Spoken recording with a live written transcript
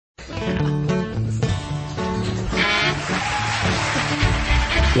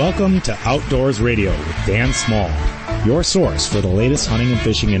Welcome to Outdoors Radio with Dan Small, your source for the latest hunting and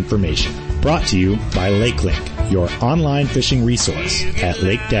fishing information. Brought to you by LakeLink, your online fishing resource at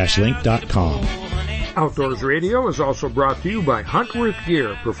lake-link.com. Outdoors Radio is also brought to you by Huntworth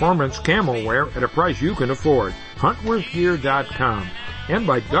Gear, performance camo wear at a price you can afford. HuntworthGear.com. And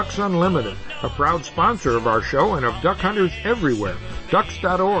by Ducks Unlimited, a proud sponsor of our show and of duck hunters everywhere.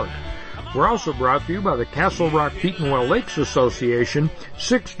 Ducks.org. We're also brought to you by the Castle Rock Petenwell Lakes Association,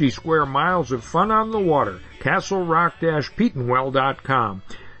 60 square miles of fun on the water, castlerock-petenwell.com.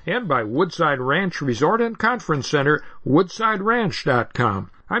 And by Woodside Ranch Resort and Conference Center,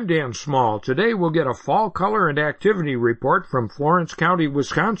 woodsideranch.com. I'm Dan Small. Today we'll get a fall color and activity report from Florence County,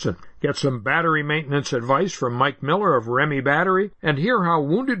 Wisconsin, get some battery maintenance advice from Mike Miller of Remy Battery, and hear how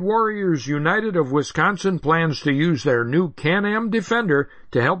Wounded Warriors United of Wisconsin plans to use their new Can Am Defender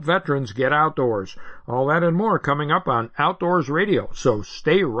to help veterans get outdoors. All that and more coming up on Outdoors Radio, so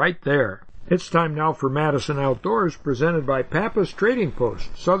stay right there. It's time now for Madison Outdoors, presented by Pappas Trading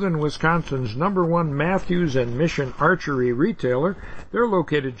Post, southern Wisconsin's #1 Matthews and Mission archery retailer. They're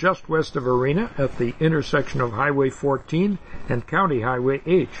located just west of Arena at the intersection of Highway 14 and County Highway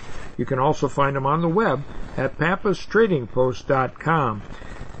H. You can also find them on the web at pappastradingpost.com.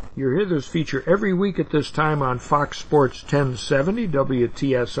 You hear this feature every week at this time on Fox Sports 1070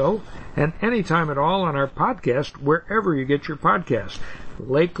 WTSO, and anytime at all on our podcast, wherever you get your podcast.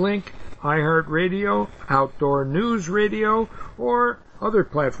 LakeLink, iHeartRadio, Outdoor News Radio, or other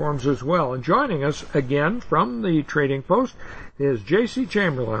platforms as well. And joining us again from the Trading Post is J.C.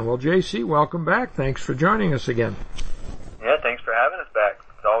 Chamberlain. Well, J.C., welcome back. Thanks for joining us again. Yeah, thanks for having us back.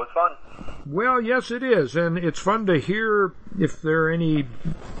 It's always fun. Well, yes, it is. And it's fun to hear if there are any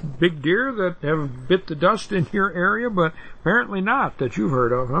big deer that have bit the dust in your area, but apparently not that you've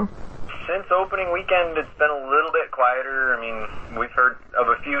heard of, huh? Since opening weekend, it's been a little bit quieter. I mean, we've heard of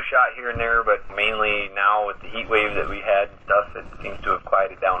a few shot here and there, but mainly now with the heat wave that we had and stuff, it seems to have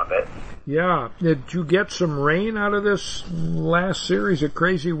quieted down a bit. Yeah. Did you get some rain out of this last series of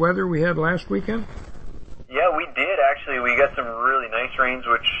crazy weather we had last weekend? Yeah, we did actually. We got some really nice rains,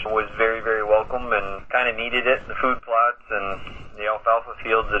 which was very, very welcome and kind of needed it. The food plots and the alfalfa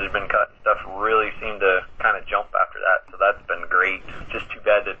fields that had been cut and stuff really seemed to kind of jump after that, so that's been great. Just too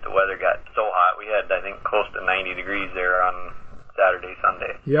bad that the weather got so hot. We had, I think, close to 90 degrees there on Saturday,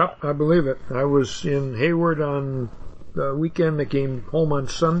 Sunday. Yep, I believe it. I was in Hayward on the weekend. I came home on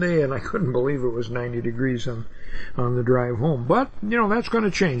Sunday, and I couldn't believe it was 90 degrees on the drive home. But, you know, that's going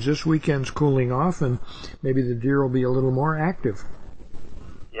to change. This weekend's cooling off, and maybe the deer will be a little more active.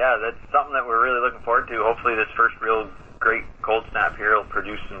 Yeah, that's something that we're really looking forward to. Hopefully this first real great cold snap here will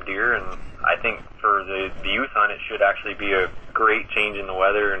produce some deer, and I think for the youth hunt it should actually be a great change in the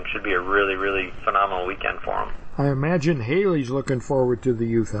weather and should be a really, really phenomenal weekend for them. I imagine Haley's looking forward to the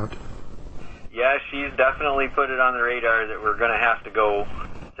youth hunt. Yeah, she's definitely put it on the radar that we're going to have to go.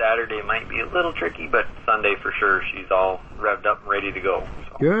 Saturday might be a little tricky, but Sunday for sure she's all revved up and ready to go.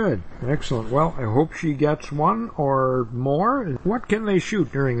 So. Good. Excellent. Well, I hope she gets one or more. What can they shoot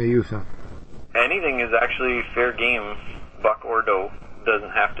during the youth hunt? Anything is actually fair game, buck or doe.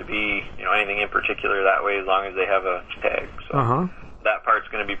 Doesn't have to be, you know, anything in particular that way as long as they have a tag. So that part's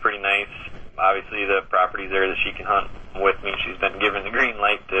going to be pretty nice. Obviously the property's there that she can hunt with me. She's been given the green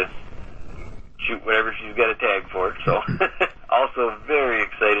light to shoot whatever she's got a tag for. So also very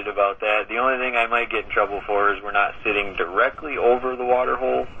excited about that. The only thing I might get in trouble for is we're not sitting directly over the water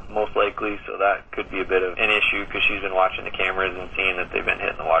hole, most likely, so that could be a bit of an issue because she's been watching the cameras and seeing that they've been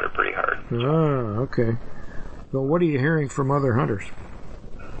hitting the water pretty hard. Oh, okay. Well, what are you hearing from other hunters?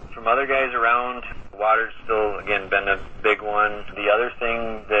 From other guys around, water's still, again, been a big one. The other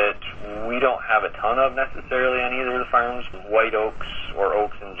thing that we don't have a ton of necessarily on either of the farms, white oaks or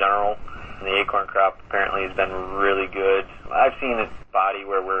oaks in general. And the acorn crop apparently has been really good. I've seen it body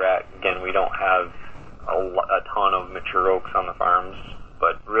where we're at. Again, we don't have a ton of mature oaks on the farms,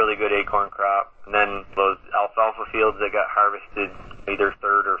 but really good acorn crop. And then those alfalfa fields that got harvested, either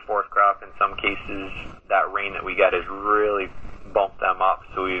third or fourth crop in some cases, that rain that we got has really bumped them up.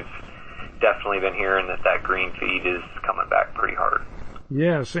 So we've definitely been hearing that green feed is coming back pretty hard.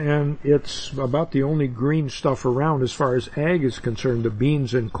 Yes, and it's about the only green stuff around as far as ag is concerned. The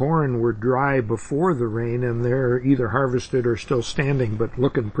beans and corn were dry before the rain, and they're either harvested or still standing, but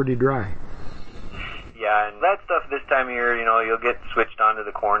looking pretty dry. Yeah, and that stuff this time of year, you know, you'll get switched onto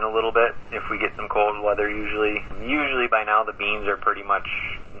the corn a little bit if we get some cold weather usually. Usually by now the beans are pretty much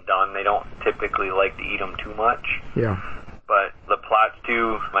done. They don't typically like to eat them too much. Yeah. But the plots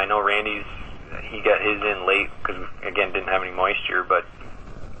too, I know Randy's, he got his in late because, again, didn't have any moisture, but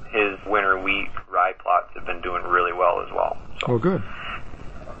his winter wheat rye plots have been doing really well as well. So. Oh, good.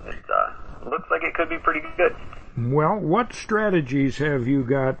 looks like it could be pretty good. Well, what strategies have you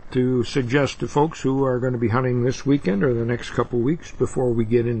got to suggest to folks who are going to be hunting this weekend or the next couple weeks before we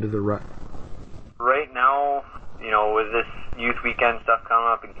get into the rut? Right now, with this youth weekend stuff coming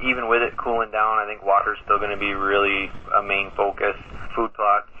up, even with it cooling down, I think water's still going to be really a main focus. Food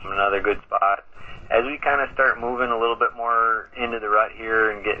plots, another good spot. As we kind of start moving a little bit more into the rut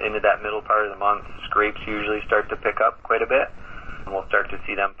here and get into that middle part of the month, scrapes usually start to pick up quite a bit. And we'll start to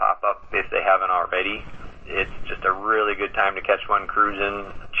see them pop up if they haven't already. It's just a really good time to catch one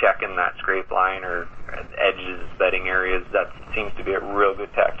cruising, checking that scrape line or edges, bedding areas. That seems to be a real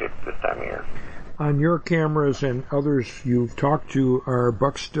good tactic this time of year. On your cameras and others you've talked to, are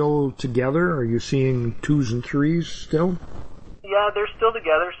bucks still together? Are you seeing 2s and 3s still? Yeah, they're still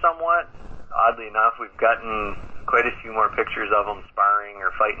together somewhat. Oddly enough, we've gotten quite a few more pictures of them sparring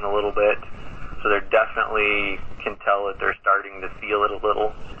or fighting a little bit. So they definitely can tell that they're starting to feel it a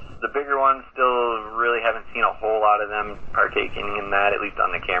little. The bigger ones still really haven't seen a whole lot of them partaking in that, at least on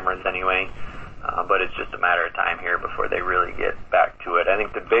the cameras anyway. But it's just a matter of time here before they really get back to it. I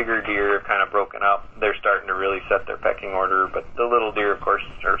think the bigger deer have kind of broken up. They're starting to really set their pecking order. But the little deer, of course,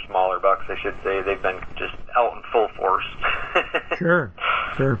 or smaller bucks, I should say, they've been just out in full force. Sure.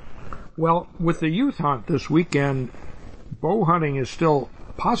 Well, with the youth hunt this weekend, bow hunting is still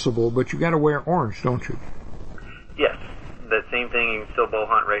possible, but you got to wear orange, don't you? Yes. That same thing, you can still bow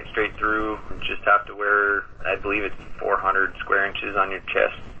hunt right straight through. You just have to wear, I believe it's 400 square inches on your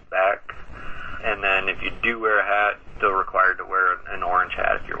chest back. And then if you do wear a hat, still required to wear an orange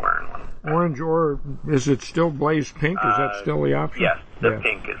hat if you're wearing one. Orange, or is it still blaze pink? Is that still the option? Yes,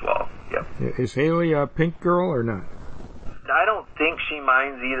 pink as well. Yep. Is Haley a pink girl or not? I don't think she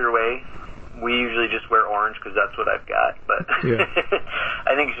minds either way. We usually just wear orange because that's what I've got. But yeah.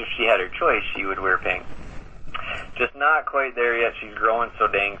 I think if she had her choice, she would wear pink. Just not quite there yet. She's growing so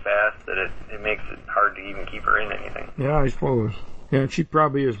dang fast that it makes it hard to even keep her in anything. Yeah, I suppose. Yeah, she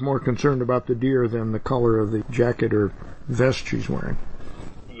probably is more concerned about the deer than the color of the jacket or vest she's wearing.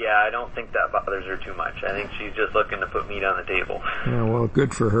 Yeah, I don't think that bothers her too much. I think she's just looking to put meat on the table. Yeah, well,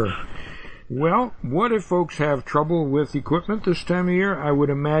 good for her. Well, what if folks have trouble with equipment this time of year? I would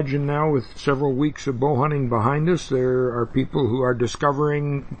imagine now with several weeks of bow hunting behind us, there are people who are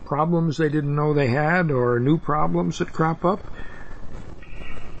discovering problems they didn't know they had or new problems that crop up.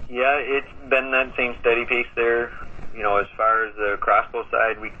 Yeah, it's been that same steady pace there. As far as the crossbow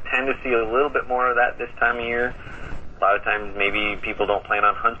side, we tend to see a little bit more of that this time of year. A lot of times maybe people don't plan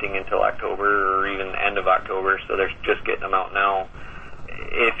on hunting until October or even end of October, so they're just getting them out now.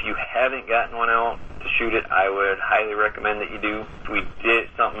 If you haven't gotten one out to shoot it, I would highly recommend that you do. If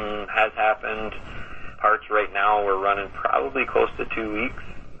something has happened, parts right now we're running probably close to 2 weeks,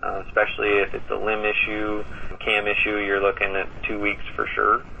 especially if it's a limb issue, cam issue, you're looking at 2 weeks for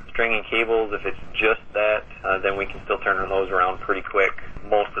sure. Stringing cables, if it's just that, then we can still turn those around pretty quick.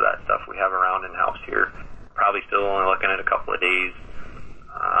 Most of that stuff we have around in-house here. Probably still only looking at a couple of days.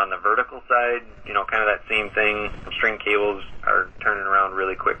 On the vertical side, kind of that same thing. String cables are turning around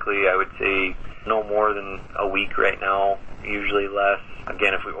really quickly. I would say no more than a week right now, usually less.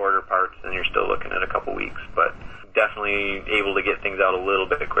 Again, if we order parts, then you're still looking at a couple weeks, but definitely able to get things out a little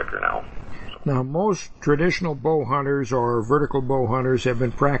bit quicker now. Now, most traditional bow hunters or vertical bow hunters have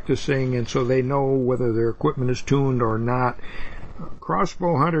been practicing, and so they know whether their equipment is tuned or not.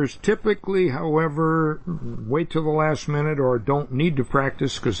 Crossbow hunters typically, however, wait till the last minute or don't need to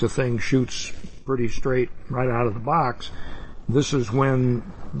practice because the thing shoots pretty straight right out of the box. This is when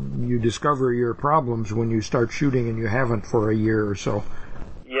you discover your problems, when you start shooting and you haven't for a year or so.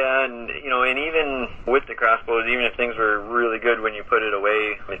 Yeah, and even with the crossbows, even if things were really good when you put it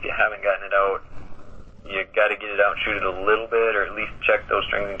away, if you haven't gotten it out, you got to get it out and shoot it a little bit, or at least check those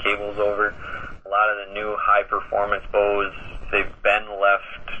strings and cables over. A lot of the new high-performance bows, they've been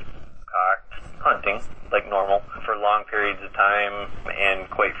left cocked hunting like normal for long periods of time and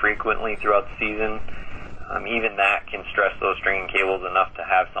quite frequently throughout the season. Even that can stress those string and cables enough to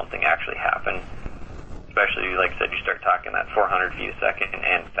have something actually happen. Especially, like I said, you start talking that 400 feet a second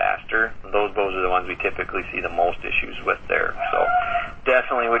and faster. Those bows are the ones we typically see the most issues with there. So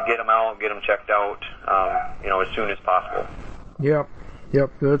definitely would get them out, get them checked out, as soon as possible. Yep.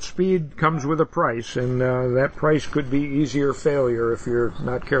 That speed comes with a price, and that price could be easier failure if you're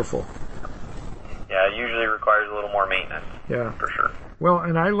not careful. Yeah, it usually requires a little more maintenance. Yeah. For sure. Well,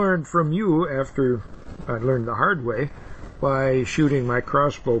 and I learned from you after I learned the hard way by shooting my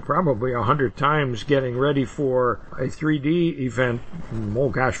crossbow probably 100 times getting ready for a 3D event,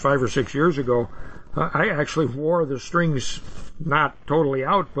 5 or 6 years ago, I actually wore the strings not totally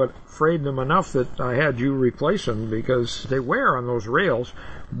out, but frayed them enough that I had you replace them because they wear on those rails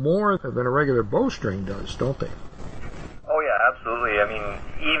more than a regular bowstring does, don't they? Oh, yeah, absolutely. I mean,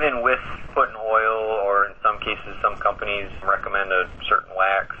 even with putting oil, or in some cases, some companies recommend a certain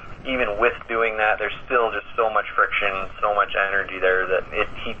wax, even with doing that, there's still just so much friction, so much energy there that it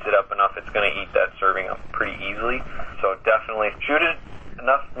heats it up enough, it's going to eat that serving up pretty easily. So definitely shoot it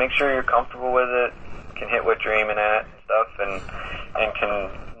enough, make sure you're comfortable with it, can hit what you're aiming at and stuff, and can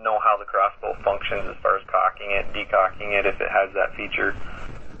know how the crossbow functions as far as cocking it, decocking it if it has that feature.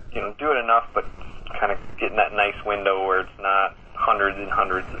 Do it enough, but kind of getting that nice window where it's not hundreds and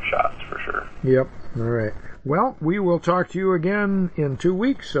hundreds of shots for sure. Yep. All right. Well, we will talk to you again in 2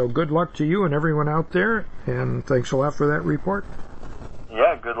 weeks, so good luck to you and everyone out there, and thanks a lot for that report.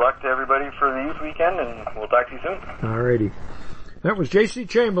 Yeah, good luck to everybody for the youth weekend, and we'll talk to you soon. All righty. That was J.C.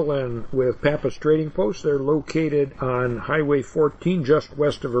 Chamberlain with Pappas Trading Post. They're located on Highway 14 just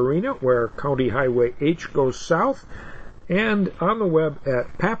west of Arena, where County Highway H goes south, and on the web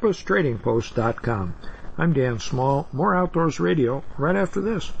at pappastradingpost.com. I'm Dan Small. More Outdoors Radio right after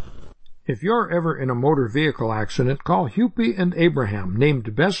this. If you're ever in a motor vehicle accident, call Hupy and Abraham,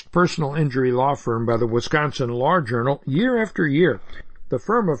 named Best Personal Injury Law Firm by the Wisconsin Law Journal year after year. The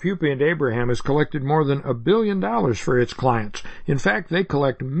firm of Hupy and Abraham has collected more than $1 billion for its clients. In fact, they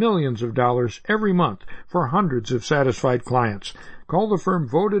collect millions of dollars every month for hundreds of satisfied clients. Call the firm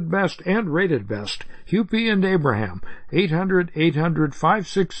voted best and rated best, Hupy and Abraham,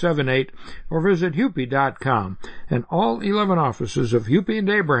 800-800-5678, or visit Hupy.com. And all 11 offices of Hupy and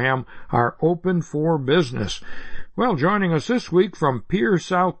Abraham are open for business. Well, joining us this week from Pierre,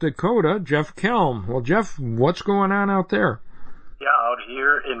 South Dakota, Jeff Kelm. Well, Jeff, what's going on out there? Yeah, out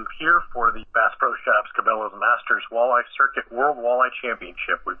here in Pierre for the Bass Pro Shops Cabela's Masters Walleye Circuit World Walleye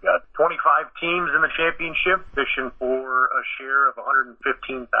Championship. We've got 25 teams in the championship fishing for a share of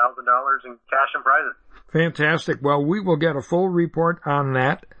 $115,000 in cash and prizes. Fantastic. Well, we will get a full report on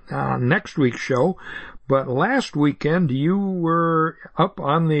that next week's show. But last weekend, you were up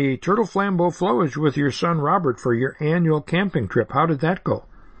on the Turtle Flambeau Flowage with your son Robert for your annual camping trip. How did that go?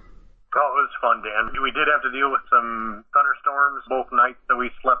 Oh, it was fun, Dan. We did have to deal with some thunderstorms both nights that we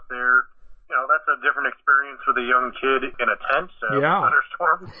slept there. That's a different experience with a young kid in a tent,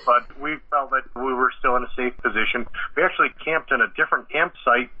 thunderstorms, but we felt that we were still in a safe position. We actually camped in a different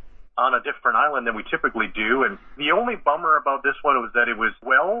campsite on a different island than we typically do, and the only bummer about this one was that it was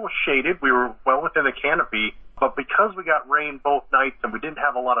well shaded. We were well within the canopy, but because we got rain both nights and we didn't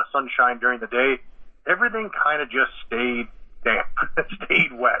have a lot of sunshine during the day, everything kind of just stayed damp. It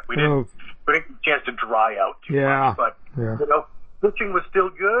stayed wet. We didn't get a chance to dry out too much, but fishing was still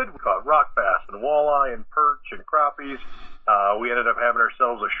good. We caught rock bass and walleye and perch and crappies. We ended up having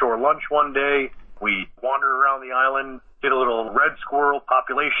ourselves a shore lunch one day. We wandered around the island, did a little red squirrel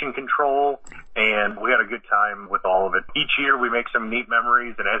population control, and we had a good time with all of it. Each year we make some neat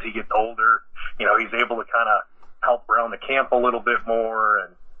memories, and as he gets older, he's able to kind of help around the camp a little bit more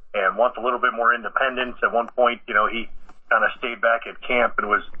and wants a little bit more independence. At one point, he kind of stayed back at camp and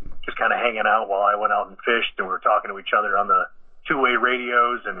was just kind of hanging out while I went out and fished, and we were talking to each other on the two-way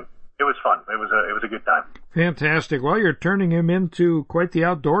radios, and it was fun. It was a good time. Fantastic. Well, you're turning him into quite the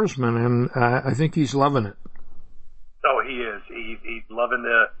outdoorsman, and I think he's loving it. Oh, he is. He's loving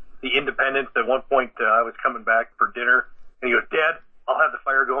the independence. At one point, I was coming back for dinner, and he goes, "Dad, I'll have the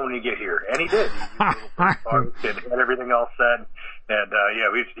fire going when you get here." And he did. He had everything all set. And,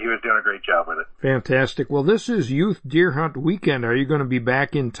 he was doing a great job with it. Fantastic. Well, this is Youth Deer Hunt Weekend. Are you going to be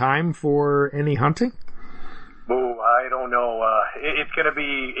back in time for any hunting? Oh, I don't know. It's going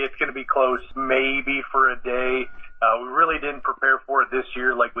to be close, maybe for a day. We really didn't prepare for it this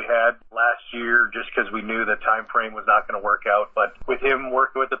year like we had last year, just because we knew the time frame was not going to work out. But with him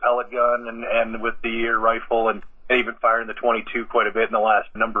working with the pellet gun and with the ear rifle and even firing the 22 quite a bit in the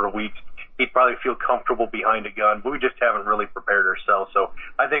last number of weeks, he'd probably feel comfortable behind a gun, but we just haven't really prepared ourselves. So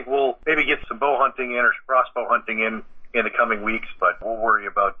I think we'll maybe get some bow hunting in or crossbow hunting in the coming weeks, but we'll worry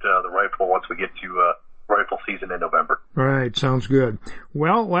about the rifle once we get to rifle season in November. All right, sounds good.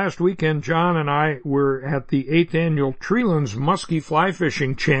 Well, last weekend, John and I were at the 8th Annual Treelands Musky Fly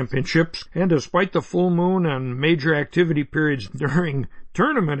Fishing Championships, and despite the full moon and major activity periods during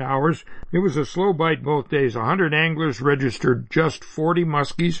tournament hours, it was a slow bite both days. 100 anglers registered just 40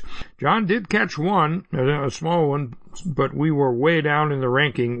 muskies. John did catch one, a small one, but we were way down in the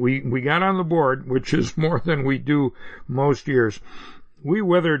ranking. We got on the board, which is more than we do most years. We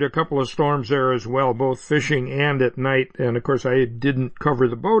weathered a couple of storms there as well, both fishing and at night. And, of course, I didn't cover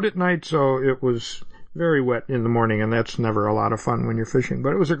the boat at night, so it was very wet in the morning, and that's never a lot of fun when you're fishing.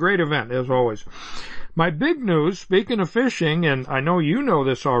 But it was a great event, as always. My big news, speaking of fishing, and I know you know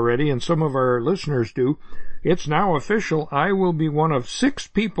this already, and some of our listeners do, it's now official. I will be one of 6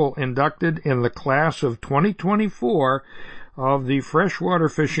 people inducted in the class of 2024 of the Freshwater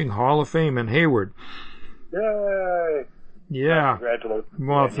Fishing Hall of Fame in Hayward. Yay! Yeah. Congratulations.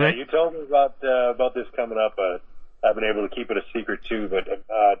 Well, you told me about this coming up. I've been able to keep it a secret too, but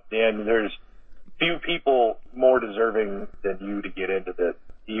Dan, there's few people more deserving than you to get into this.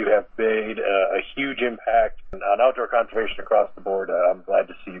 You have made a huge impact on outdoor conservation across the board. I'm glad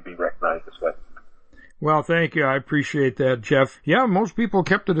to see you be recognized this way. Well, thank you. I appreciate that, Jeff. Yeah, most people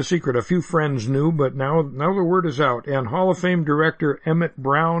kept it a secret. A few friends knew, but now the word is out. And Hall of Fame director Emmett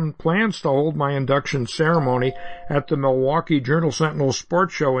Brown plans to hold my induction ceremony at the Milwaukee Journal-Sentinel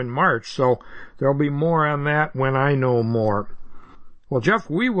Sports Show in March, so there'll be more on that when I know more. Well, Jeff,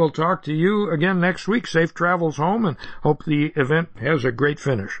 we will talk to you again next week. Safe travels home, and hope the event has a great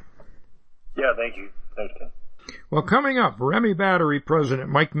finish. Yeah, thank you. Thanks, Ken. Well, coming up, Remy Battery President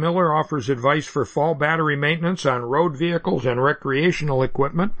Mike Miller offers advice for fall battery maintenance on road vehicles and recreational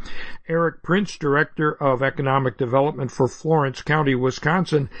equipment. Eric Prince, Director of Economic Development for Florence County,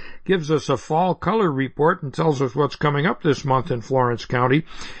 Wisconsin, gives us a fall color report and tells us what's coming up this month in Florence County.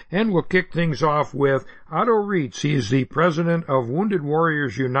 And we'll kick things off with Otto Reitz. He's the president of Wounded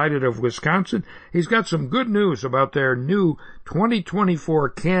Warriors United of Wisconsin. He's got some good news about their new 2024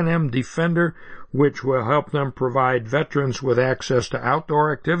 Can Am Defender, which will help them provide veterans with access to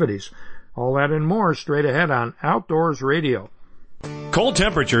outdoor activities. All that and more straight ahead on Outdoors Radio. Cold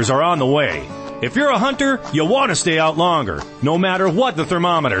temperatures are on the way. If you're a hunter, you'll want to stay out longer, no matter what the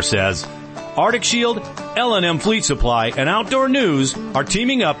thermometer says. Arctic Shield, L&M Fleet Supply, and Outdoor News are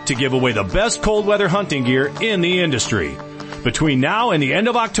teaming up to give away the best cold weather hunting gear in the industry. Between now and the end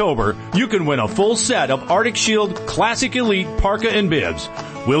of October, you can win a full set of Arctic Shield Classic Elite Parka and Bibs.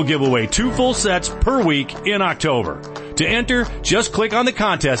 We'll give away 2 full sets per week in October. To enter, just click on the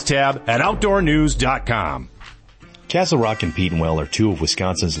contest tab at OutdoorNews.com. Castle Rock and Petenwell are 2 of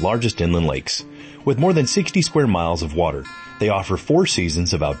Wisconsin's largest inland lakes. With more than 60 square miles of water, they offer 4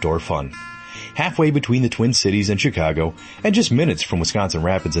 seasons of outdoor fun. Halfway between the Twin Cities and Chicago, and just minutes from Wisconsin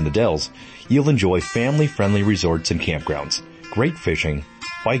Rapids and the Dells, you'll enjoy family-friendly resorts and campgrounds, great fishing,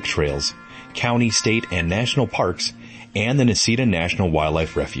 bike trails, county, state, and national parks, and the Necedah National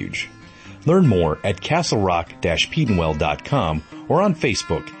Wildlife Refuge. Learn more at castlerock-petenwell.com or on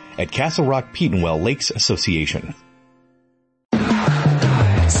Facebook at Castle Rock Petenwell Lakes Association.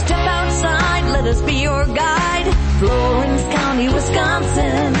 Step outside, let us be your guide. Florence County,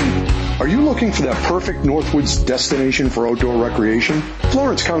 Wisconsin. Are you looking for that perfect Northwoods destination for outdoor recreation?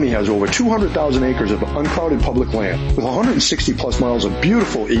 Florence County has over 200,000 acres of uncrowded public land with 160 plus miles of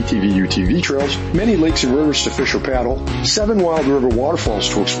beautiful ATV UTV trails, many lakes and rivers to fish or paddle, 7 wild river waterfalls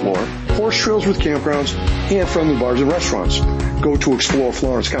to explore, horse trails with campgrounds, and friendly bars and restaurants. Go to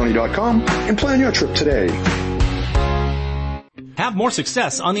exploreflorencecounty.com and plan your trip today. Have more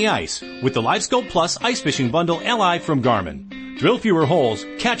success on the ice with the LiveScope Plus Ice Fishing Bundle LI from Garmin. Drill fewer holes,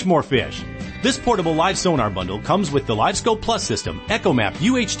 catch more fish. This portable live sonar bundle comes with the LiveScope Plus system, EchoMap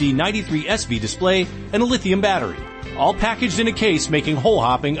UHD 93 SV display, and a lithium battery, all packaged in a case making hole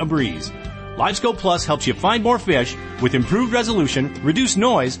hopping a breeze. LiveScope Plus helps you find more fish with improved resolution, reduced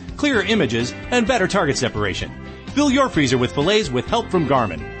noise, clearer images, and better target separation. Fill your freezer with fillets with help from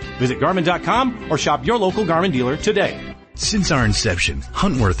Garmin. Visit Garmin.com or shop your local Garmin dealer today. Since our inception,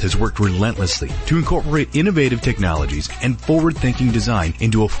 Huntworth has worked relentlessly to incorporate innovative technologies and forward-thinking design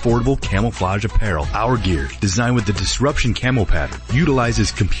into affordable camouflage apparel. Our gear, designed with the Disruption Camo pattern,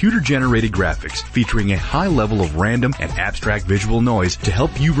 utilizes computer-generated graphics featuring a high level of random and abstract visual noise to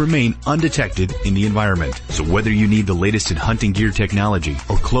help you remain undetected in the environment. So whether you need the latest in hunting gear technology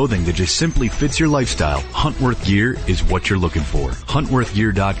or clothing that just simply fits your lifestyle, Huntworth gear is what you're looking for.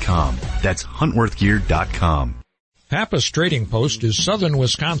 HuntworthGear.com. That's HuntworthGear.com. Pappas Trading Post is southern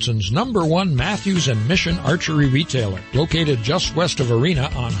Wisconsin's #1 Matthews and Mission archery retailer. Located just west of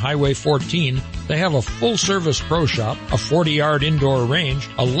Arena on Highway 14, they have a full-service pro shop, a 40-yard indoor range,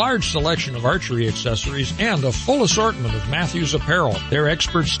 a large selection of archery accessories, and a full assortment of Matthews apparel. Their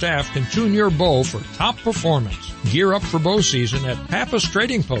expert staff can tune your bow for top performance. Gear up for bow season at Pappas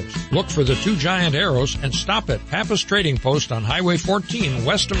Trading Post. Look for the 2 giant arrows and stop at Pappas Trading Post on Highway 14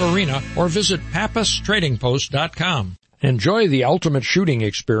 west of Arena or visit pappastradingpost.com. Enjoy the ultimate shooting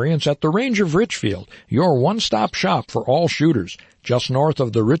experience at the Range of Richfield, your one-stop shop for all shooters. Just north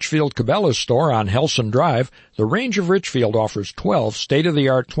of the Richfield Cabela's store on Helson Drive, the Range of Richfield offers 12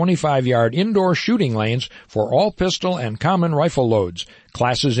 state-of-the-art 25-yard indoor shooting lanes for all pistol and common rifle loads,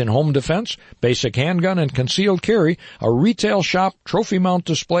 classes in home defense, basic handgun and concealed carry, a retail shop, trophy mount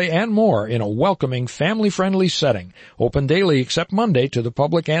display, and more in a welcoming, family-friendly setting. Open daily except Monday to the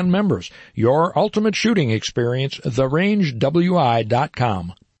public and members. Your ultimate shooting experience,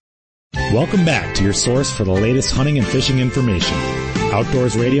 therangewi.com. Welcome back to your source for the latest hunting and fishing information.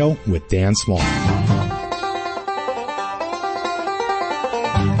 Outdoors Radio with Dan Small.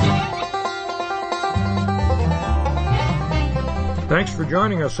 Thanks for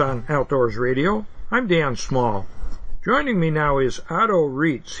joining us on Outdoors Radio. I'm Dan Small. Joining me now is Otto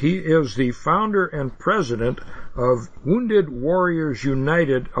Reitz. He is the founder and president of Wounded Warriors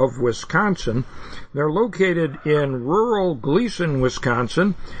United of Wisconsin. They're located in rural Gleason,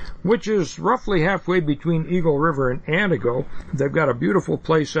 Wisconsin, which is roughly halfway between Eagle River and Antigo. They've got a beautiful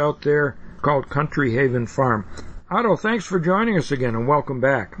place out there called Country Haven Farm. Otto, thanks for joining us again, and welcome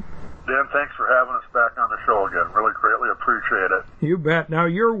back. Dan, thanks for having us back on the show again. Really greatly appreciate it. You bet. Now,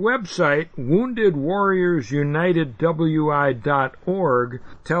 your website, woundedwarriorsunitedwi.org,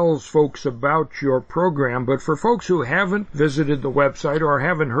 tells folks about your program, but for folks who haven't visited the website or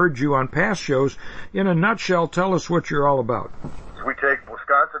haven't heard you on past shows, in a nutshell, tell us what you're all about. We take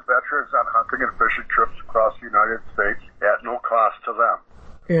Wisconsin veterans on hunting and fishing trips across the United States at no cost to them.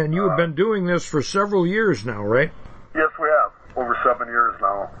 And you have been doing this for several years now, right? Yes, we have. Over 7 years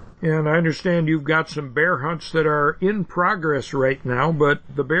now. And I understand you've got some bear hunts that are in progress right now, but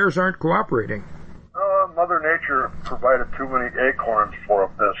the bears aren't cooperating. Mother Nature provided too many acorns for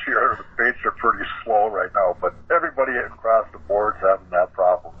them this year. The baits are pretty slow right now, but everybody across the board's having that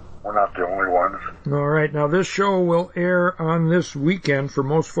problem. We're not the only ones. All right. Now, this show will air on this weekend. For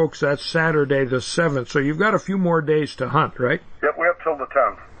most folks, that's Saturday the 7th. So you've got a few more days to hunt, right? Yep, we have till the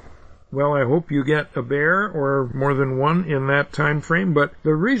 10th. Well, I hope you get a bear or more than one in that time frame. But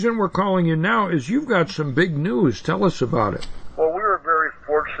the reason we're calling you now is you've got some big news. Tell us about it. Well, we were very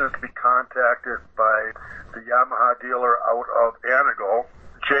fortunate to be contacted by the Yamaha dealer out of Antigo.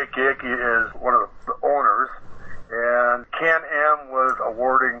 Jake Yacke is one of the owners. And Can Am was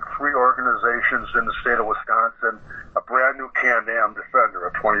awarding 3 organizations in the state of Wisconsin a brand new Can Am Defender,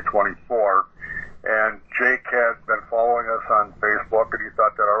 a 2024. And Jake had been following us on Facebook, and he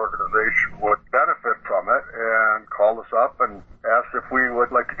thought that our organization would benefit from it, and called us up and asked if we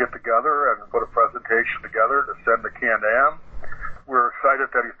would like to get together and put a presentation together to send to Can Am. We were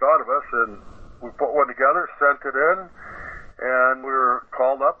excited that he thought of us, and we put one together, sent it in, and we were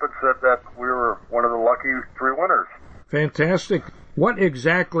called up and said that we were one of the lucky 3 winners. Fantastic. What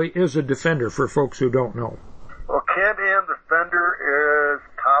exactly is a Defender for folks who don't know? Well, Can Am Defender is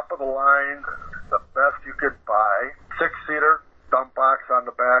top of the line, the best you could buy. 6-seater, dump box on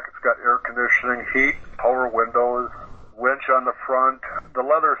the back. It's got air conditioning, heat, power windows, winch on the front. The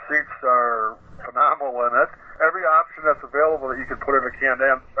leather seats are phenomenal in it. Every option that's available that you can put in a Can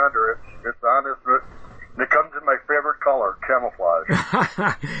Am Defender, it's on it. And it comes in my favorite color, camouflage.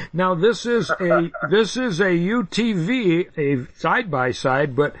 Now this is a UTV, a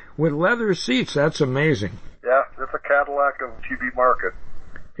side-by-side, but with leather seats. That's amazing. Yeah, it's a Cadillac of TV market.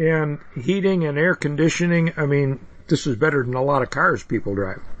 And heating and air conditioning, I mean, this is better than a lot of cars people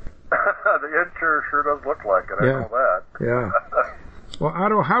drive. The interior sure does look like it, I know that. Yeah. Well,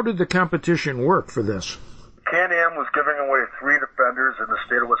 Otto, how did the competition work for this? Can Am was giving away 3 Defenders in the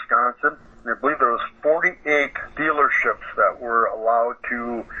state of Wisconsin. And I believe there was 48 dealerships that were allowed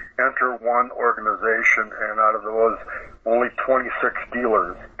to enter one organization, and out of those, only 26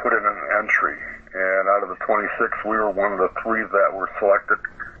 dealers put in an entry. And out of the 26, we were one of the 3 that were selected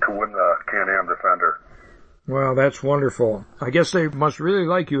to win the Can Am Defender. Well, that's wonderful. I guess they must really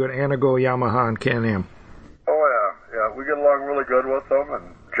like you at Antigo, Yamaha, and Can Am. Oh, yeah. We get along really good with them,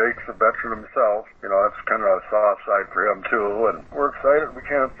 and Jake's a veteran himself. You know, that's kind of a soft side for him, too. And we're excited. We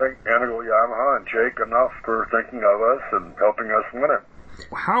can't thank Antigo, Yamaha, and Jake enough for thinking of us and helping us win it.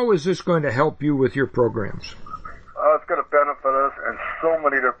 How is this going to help you with your programs? It's going to benefit us in so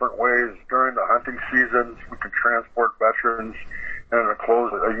many different ways. During the hunting seasons, we can transport veterans in a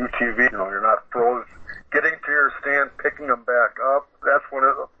closed UTV. You know, you're not froze. Getting to your stand, picking them back up, that's one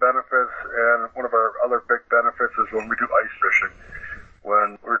of the benefits. And one of our other big benefits is when we do ice fishing.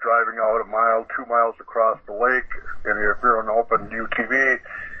 When we're driving out 1 mile, 2 miles across the lake, and if you're on an open UTV,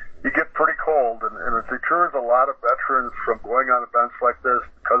 you get pretty cold. And it deters a lot of veterans from going on events like this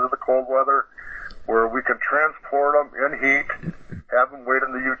because of the cold weather, where we can transport them in heat, have them wait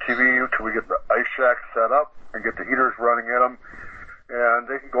in the UTV until we get the ice shack set up and get the heaters running in them, and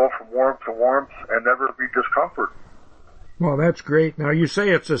they can go from warmth to warmth and never be discomfort. Well, that's great. Now, you say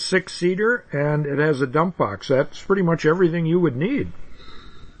it's a 6-seater and it has a dump box. That's pretty much everything you would need.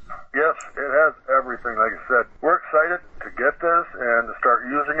 Yes, it has everything, like I said. We're excited to get this and to start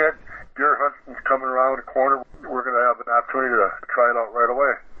using it. Deer hunting's coming around the corner. We're going to have an opportunity to try it out right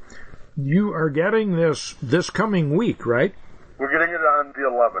away. You are getting this coming week, right? We're getting it on the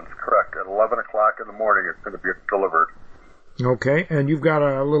 11th, correct. At 11 o'clock in the morning, it's going to be delivered. Okay, and you've got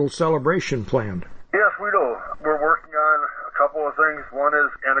a little celebration planned. Yes, we do. We're working on a couple of things. One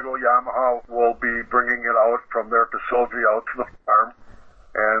is Anago Yamaha will be bringing it out from their facility out to the farm.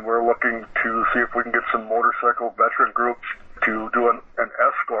 And we're looking to see if we can get some motorcycle veteran groups to do an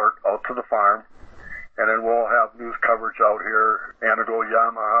escort out to the farm. And then we'll have news coverage out here. Anago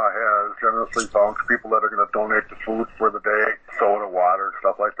Yamaha has generously found people that are going to donate the food for the day, soda, water,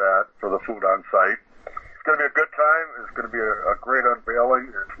 stuff like that, for the food on site. It's going to be a good time. It's going to be a great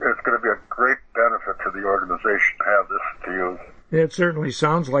unveiling. It's going to be a great benefit to the organization to have this to use. It certainly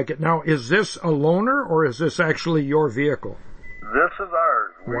sounds like it. Now, is this a loaner or is this actually your vehicle? This is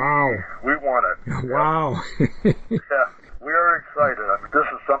ours. Wow. We want it. Wow. Yeah, we are excited. I mean, this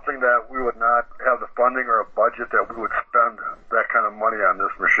is something that we would not have the funding or a budget that we would spend that kind of money on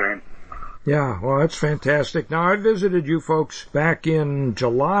this machine. Yeah, well, that's fantastic. Now, I visited you folks back in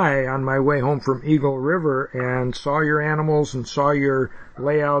July on my way home from Eagle River and saw your animals and saw your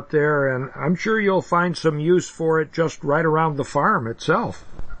layout there, and I'm sure you'll find some use for it just right around the farm itself.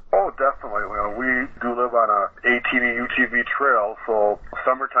 Oh, definitely. Well, we do live on a ATV, UTV trail, so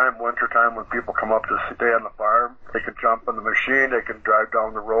summertime, wintertime, when people come up to stay on the farm, they can jump on the machine, they can drive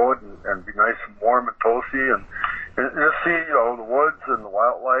down the road and be nice and warm and toasty and just see, the woods and the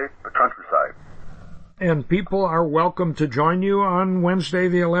wildlife, the countryside. And people are welcome to join you on Wednesday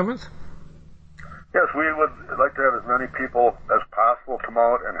the 11th? Yes, we would like to have as many people as possible come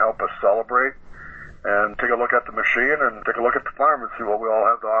out and help us celebrate and take a look at the machine and take a look at the farm and see what we all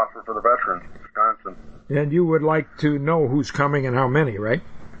have to offer for the veterans in Wisconsin. And you would like to know who's coming and how many, right?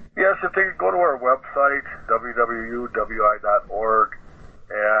 Yes, if they could go to our website, www.wi.org,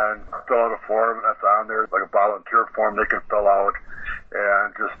 and fill out a form that's on there, like a volunteer form they can fill out,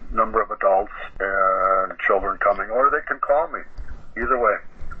 and just number of adults and children coming, or they can call me. Either way.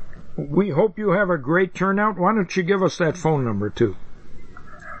 We hope you have a great turnout. Why don't you give us that phone number, too?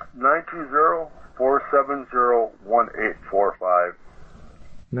 920-470-1845.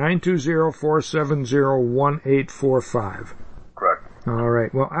 920-470-1845. Correct. All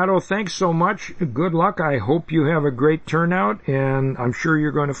right. Well, Otto, thanks so much. Good luck. I hope you have a great turnout, and I'm sure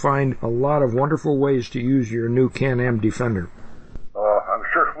you're going to find a lot of wonderful ways to use your new Can Am Defender. Oh, I'm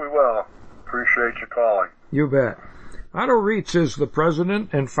sure we will. Appreciate you calling. You bet. Otto Reitz is the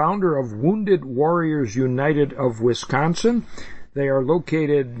president and founder of Wounded Warriors United of Wisconsin. They are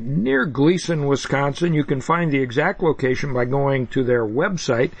located near Gleason, Wisconsin. You can find the exact location by going to their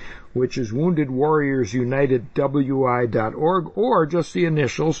website, which is woundedwarriorsunitedwi.org, or just the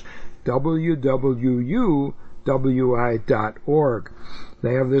initials, www.wi.org.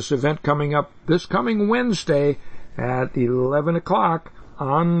 They have this event coming up this coming Wednesday at 11 o'clock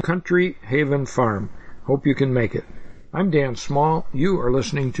on Country Haven Farm. Hope you can make it. I'm Dan Small. You are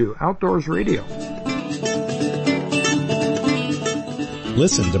listening to Outdoors Radio.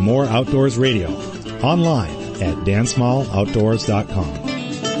 Listen to more Outdoors Radio online at dansmalloutdoors.com.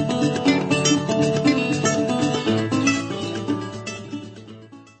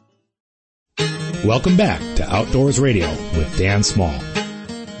 Welcome back to Outdoors Radio with Dan Small.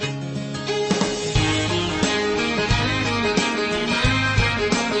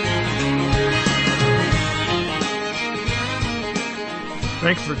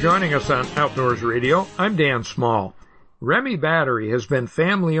 Thanks for joining us on Outdoors Radio. I'm Dan Small. Remy Battery has been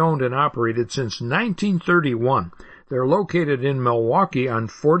family-owned and operated since 1931. They're located in Milwaukee on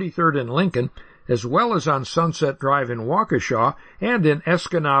 43rd and Lincoln, as well as on Sunset Drive in Waukesha, and in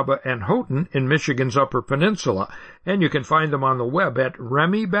Escanaba and Houghton in Michigan's Upper Peninsula. And you can find them on the web at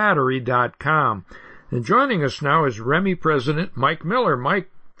remybattery.com. And joining us now is Remy President Mike Miller.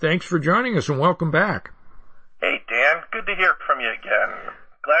 Mike, thanks for joining us and welcome back. Hey, Dan. Good to hear from you again.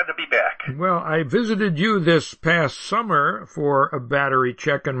 Glad to be back. Well, I visited you this past summer for a battery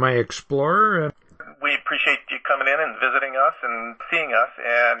check on my Explorer. We appreciate you coming in and visiting us and seeing us,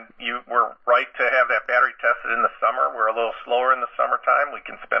 and you were right to have that battery tested in the summer. We're a little slower in the summertime. We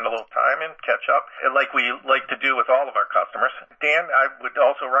can spend a little time and catch up, like we like to do with all of our customers. Dan, I would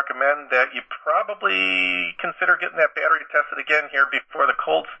also recommend that you probably consider getting that battery tested again here before the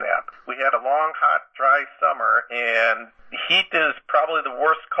cold snap. We had a long, hot, dry summer, and heat is probably the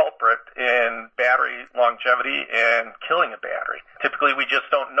worst culprit in battery longevity and killing a battery. Typically, we just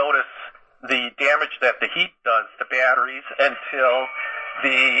don't notice the damage that the heat does to batteries until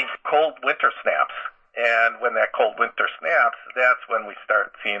the cold winter snaps. And when that cold winter snaps, that's when we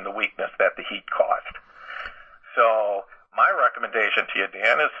start seeing the weakness that the heat caused. So my recommendation to you,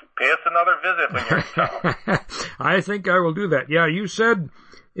 Dan, is pay us another visit when you're in town. I think I will do that. Yeah, you said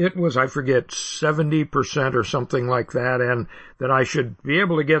it was, I forget, 70% or something like that, and that I should be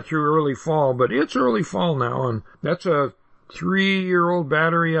able to get through early fall, but it's early fall now, and that's a 3-year-old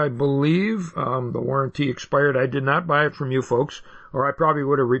battery, I believe. The warranty expired. I did not buy it from you folks, or I probably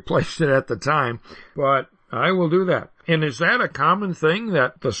would have replaced it at the time, but I will do that. And is that a common thing,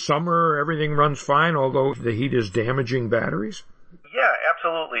 that the summer everything runs fine, although the heat is damaging batteries? Yeah,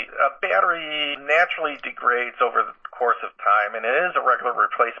 absolutely. A battery naturally degrades over the course of time, and it is a regular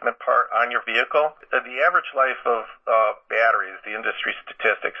replacement part on your vehicle. The average life of batteries, the industry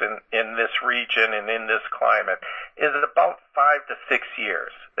statistics in this region and in this climate, is about 5 to 6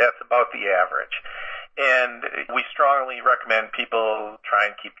 years. That's about the average. And we strongly recommend people try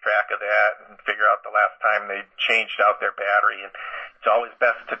and keep track of that and figure out the last time they changed out their battery. And it's always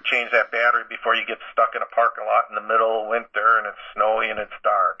best to change that battery before you get stuck in a parking lot in the middle of winter and it's snowy and it's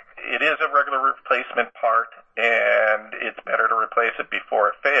dark. It is a regular replacement part, and it's better to replace it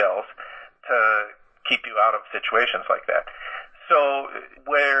before it fails to keep you out of situations like that. So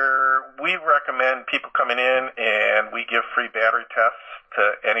where we recommend people coming in, and we give free battery tests to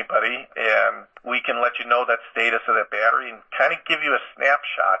anybody, and we can let you know that status of that battery and kind of give you a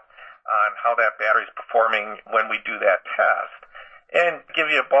snapshot on how that battery is performing when we do that test, and give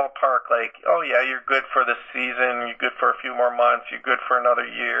you a ballpark like, oh yeah, you're good for this season, you're good for a few more months, you're good for another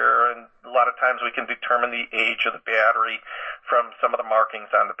year. And a lot of times we can determine the age of the battery from some of the markings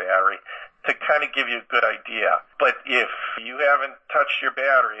on the battery to kind of give you a good idea. But if you haven't touched your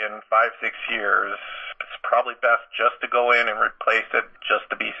battery in 5-6 years, it's probably best just to go in and replace it just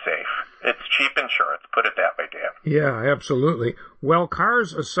to be safe. It's cheap insurance, put it that way, Dan. Yeah, absolutely. Well,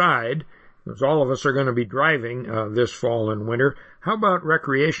 cars aside, because all of us are going to be driving this fall and winter, how about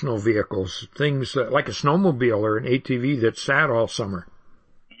recreational vehicles, things like a snowmobile or an ATV that's sat all summer?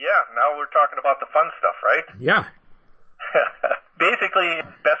 Yeah, now we're talking about the fun stuff, right? Yeah. Basically,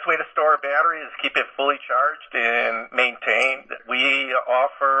 best way to store a battery is keep it fully charged and maintained. We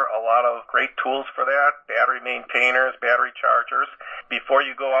offer a lot of great tools for that, battery maintainers, battery chargers. Before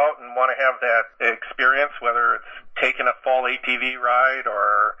you go out and want to have that experience, whether it's taking a fall ATV ride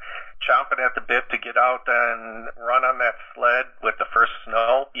or chomping at the bit to get out and run on that sled with the first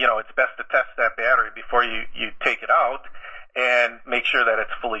snow, it's best to test that battery before you take it out and make sure that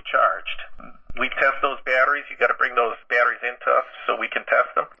it's fully charged. We test those batteries. You got to bring those batteries into us so we can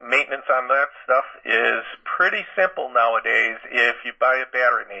test them. Maintenance on that stuff is pretty simple nowadays. If you buy a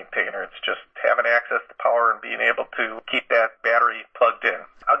battery maintainer, it's just having access to power and being able to keep that battery plugged in.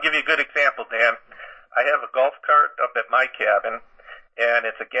 I'll give you a good example, Dan. I have a golf cart up at my cabin, and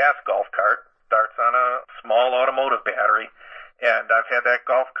it's a gas golf cart. Starts on a small automotive battery. And I've had that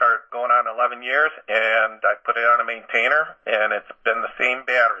golf cart going on 11 years, and I put it on a maintainer, and it's been the same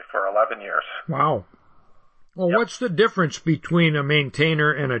battery for 11 years. Wow. Well, What's the difference between a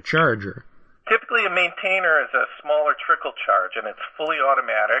maintainer and a charger? Typically, a maintainer is a smaller trickle charge, and it's fully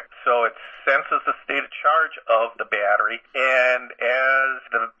automatic, so it senses the state of charge of the battery, and as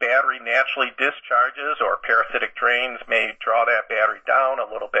the battery naturally discharges, or parasitic drains may draw that battery down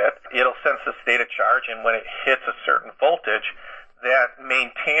a little bit, it'll sense the state of charge, and when it hits a certain voltage, that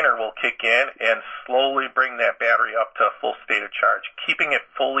maintainer will kick in and slowly bring that battery up to a full state of charge, keeping it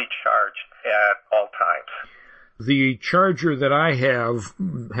fully charged at all times. The charger that I have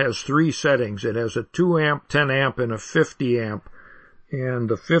has 3 settings. It has a 2 amp, 10 amp, and a 50 amp. And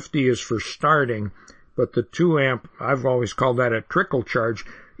the 50 is for starting, but the 2 amp, I've always called that a trickle charge.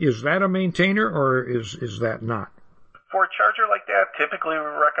 Is that a maintainer, or is that not? For a charger like that, typically we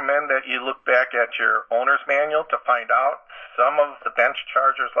recommend that you look back at your owner's manual to find out. Some of the bench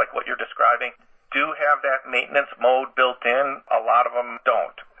chargers, like what you're describing, do have that maintenance mode built in. A lot of them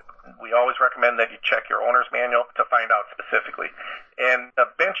don't. We always recommend that you check your owner's manual to find out specifically. And a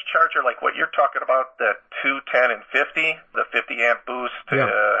bench charger like what you're talking about, the 2, 10, and 50, the 50 amp boost to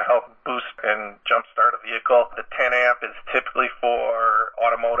help boost and jumpstart a vehicle. The 10 amp is typically for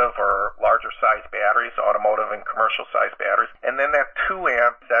automotive or larger size batteries, automotive and commercial size batteries. And then that 2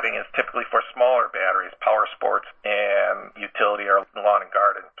 amp setting is typically for smaller batteries, power sports and utility or lawn and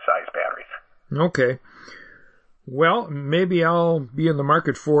garden size batteries. Okay. Well, maybe I'll be in the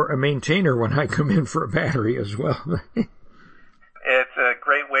market for a maintainer when I come in for a battery as well. It's a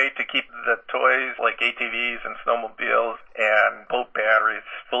great way to keep the toys like ATVs and snowmobiles and boat batteries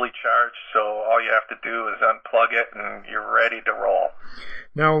is fully charged, so all you have to do is unplug it and you're ready to roll.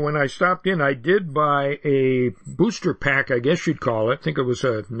 Now, when I stopped in, I did buy a booster pack, I guess you'd call it. I think it was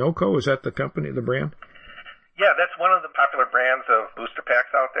a NOCO. Is that the company, the brand? Yeah, that's one of the popular brands of booster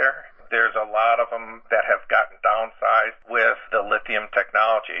packs out there. There's a lot of them that have gotten downsized with the lithium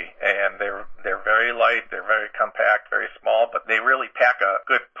technology, and they're very light, they're very compact, very small, but they really pack a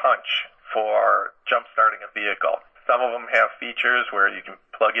good punch for jump-starting a vehicle. Some of them have features where you can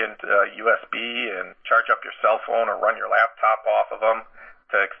plug into USB and charge up your cell phone or run your laptop off of them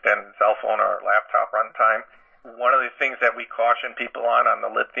to extend cell phone or laptop runtime. One of the things that we caution people on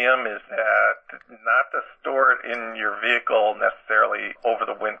the lithium is that not to store it in your vehicle necessarily over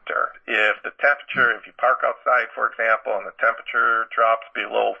the winter. If you park outside, for example, and the temperature drops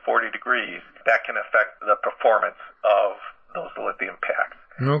below 40 degrees, that can affect the performance of those lithium packs.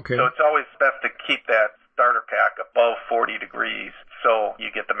 Okay. So it's always best to keep that starter pack above 40 degrees so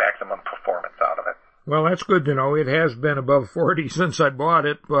you get the maximum performance out of it. Well, that's good to know. It has been above 40 since I bought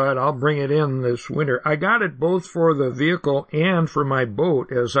it, but I'll bring it in this winter. I got it both for the vehicle and for my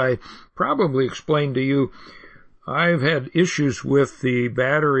boat. As I probably explained to you, I've had issues with the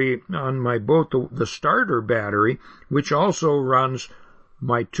battery on my boat, the starter battery, which also runs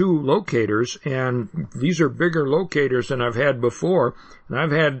my two locators, and these are bigger locators than I've had before. And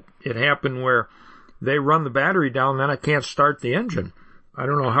I've had it happen where they run the battery down, then I can't start the engine. I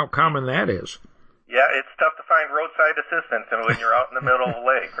don't know how common that is. Yeah, it's tough to find roadside assistance when you're out in the middle of a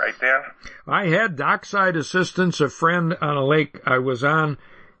lake, right, Dan? I had dockside assistance. A friend on a lake I was on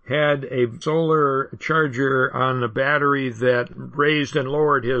had a solar charger on the battery that raised and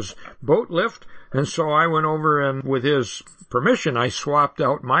lowered his boat lift, and so I went over and with his permission, I swapped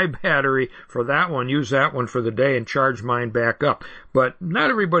out my battery for that one, used that one for the day, and charged mine back up. But not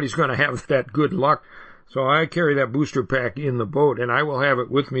everybody's going to have that good luck. So I carry that booster pack in the boat, and I will have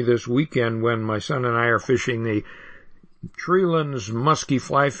it with me this weekend when my son and I are fishing the Treelands Musky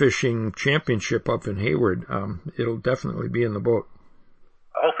Fly Fishing Championship up in Hayward. It'll definitely be in the boat.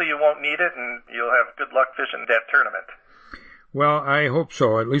 Hopefully you won't need it, and you'll have good luck fishing that tournament. Well, I hope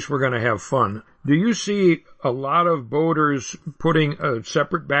so. At least we're going to have fun. Do you see a lot of boaters putting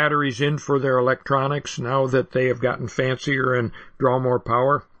separate batteries in for their electronics now that they have gotten fancier and draw more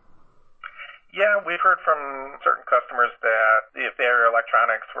power? Yeah, we've heard from certain customers that if their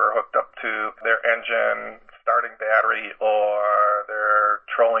electronics were hooked up to their engine, starting battery, or their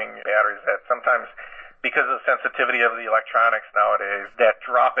trolling batteries, that sometimes because of the sensitivity of the electronics nowadays, that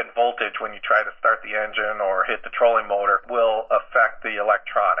drop in voltage when you try to start the engine or hit the trolling motor will affect the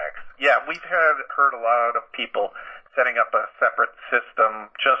electronics. Yeah, we've heard a lot of people setting up a separate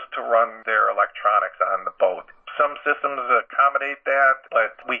system just to run their electronics on the boat. Some systems accommodate that,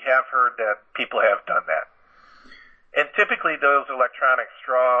 but we have heard that people have done that. And typically those electronics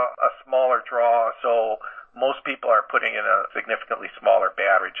draw a smaller draw, so most people are putting in a significantly smaller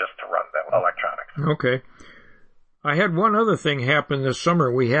battery just to run the electronics. Okay. I had one other thing happen this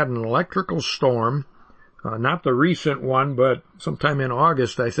summer. We had an electrical storm, not the recent one, but sometime in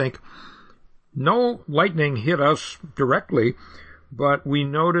August, I think. No lightning hit us directly, but we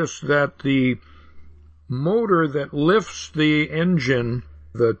noticed that the motor that lifts the engine,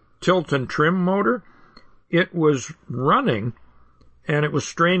 the tilt and trim motor, it was running and it was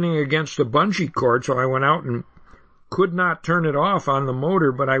straining against a bungee cord, so I went out and could not turn it off on the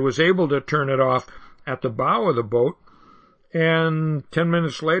motor, but I was able to turn it off at the bow of the boat, and 10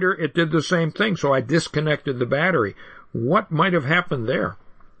 minutes later it did the same thing, so I disconnected the battery. What might have happened there?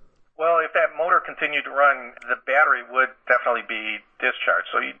 Well, if that motor continued to run, the battery would definitely be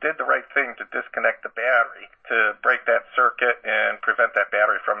discharged. So you did the right thing to disconnect the battery to break that circuit and prevent that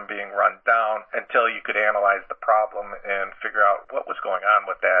battery from being run down until you could analyze the problem and figure out what was going on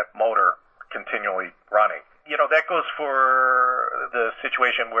with that motor continually running. You know, that goes for the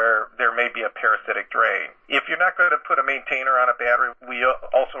situation where there may be a parasitic drain. If you're not going to put a maintainer on a battery, we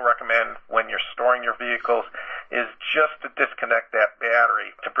also recommend when you're storing your vehicles is just to disconnect that battery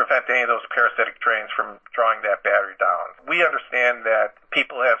to prevent any of those parasitic drains from drawing that battery down. We understand that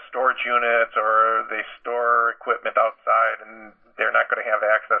people have storage units or they store equipment outside and they're not going to have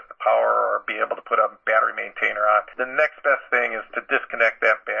access to power or be able to put a battery maintainer on. The next best thing is to disconnect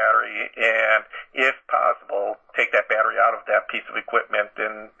that battery and, if possible, take that battery out of that piece of equipment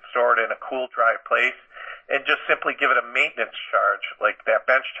and store it in a cool, dry place and just simply give it a maintenance charge, like that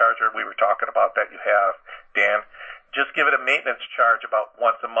bench charger we were talking about that you have, Dan. Just give it a maintenance charge about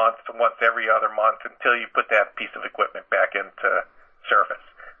once a month to once every other month until you put that piece of equipment back into service.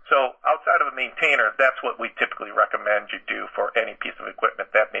 So outside of a maintainer, that's what we typically recommend you do for any piece of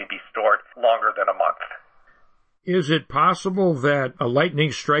equipment that may be stored longer than a month. Is it possible that a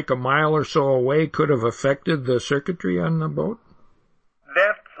lightning strike a mile or so away could have affected the circuitry on the boat?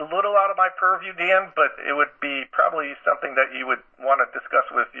 That's a little out of my purview, Dan, but it would be probably something that you would want to discuss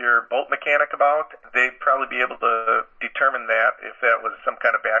with your boat mechanic about. They'd probably be able to determine that, if that was some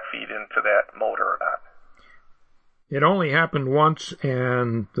kind of backfeed into that motor or not. It only happened once,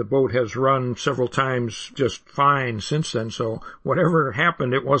 and the boat has run several times just fine since then, so whatever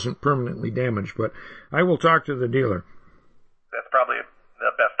happened, it wasn't permanently damaged, but I will talk to the dealer. That's probably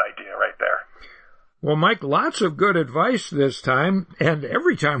the best idea right there. Well, Mike, lots of good advice this time, and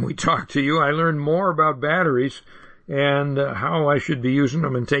every time we talk to you, I learn more about batteries and how I should be using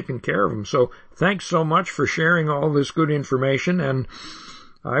them and taking care of them. So thanks so much for sharing all this good information, and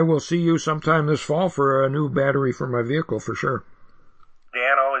I will see you sometime this fall for a new battery for my vehicle for sure.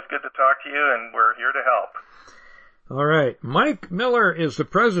 Dan, always good to talk to you, and we're here to help. All right. Mike Miller is the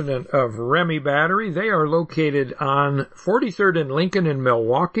president of Remy Battery. They are located on 43rd and Lincoln in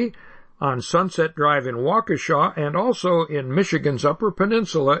Milwaukee, on Sunset Drive in Waukesha, and also in Michigan's Upper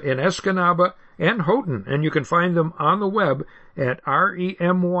Peninsula in Escanaba and Houghton. And you can find them on the web at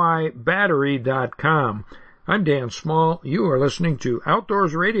remybattery.com. I'm Dan Small. You are listening to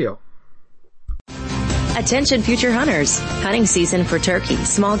Outdoors Radio. Attention future hunters. Hunting season for turkey,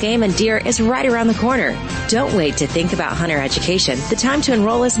 small game, and deer is right around the corner. Don't wait to think about hunter education. The time to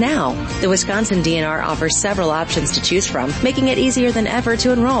enroll is now. The Wisconsin DNR offers several options to choose from, making it easier than ever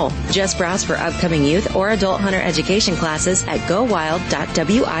to enroll. Just browse for upcoming youth or adult hunter education classes at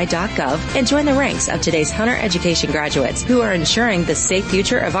gowild.wi.gov and join the ranks of today's hunter education graduates who are ensuring the safe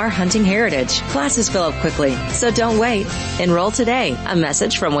future of our hunting heritage. Classes fill up quickly, so don't wait. Enroll today. A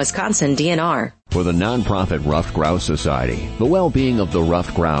message from Wisconsin DNR. For the nonprofit Ruffed Grouse Society, the well-being of the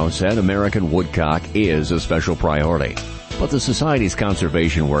ruffed grouse and American woodcock is a special priority. But the Society's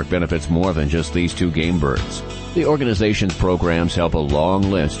conservation work benefits more than just these two game birds. The organization's programs help a long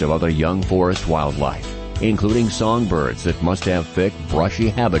list of other young forest wildlife, including songbirds that must have thick, brushy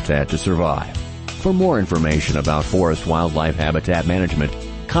habitat to survive. For more information about forest wildlife habitat management,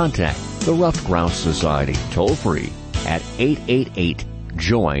 contact the Ruffed Grouse Society toll-free at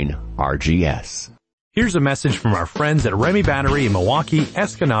 888-JOIN-RGS. Here's a message from our friends at Remy Battery in Milwaukee,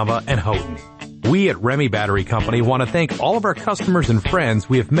 Escanaba, and Houghton. We at Remy Battery Company want to thank all of our customers and friends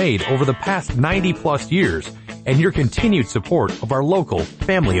we have made over the past 90-plus years and your continued support of our local,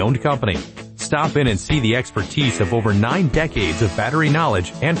 family-owned company. Stop in and see the expertise of over 9 decades of battery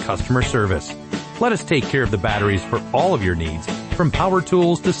knowledge and customer service. Let us take care of the batteries for all of your needs, from power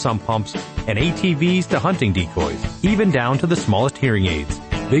tools to sump pumps and ATVs to hunting decoys, even down to the smallest hearing aids.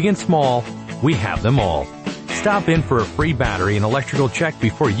 Big and small, we have them all. Stop in for a free battery and electrical check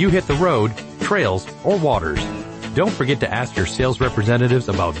before you hit the road, trails, or waters. Don't forget to ask your sales representatives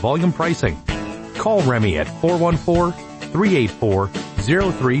about volume pricing. Call Remy at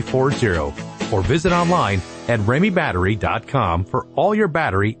 414-384-0340 or visit online at remybattery.com for all your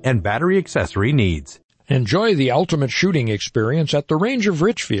battery and battery accessory needs. Enjoy the ultimate shooting experience at the Range of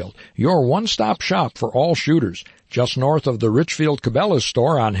Richfield, your one-stop shop for all shooters. Just north of the Richfield Cabela's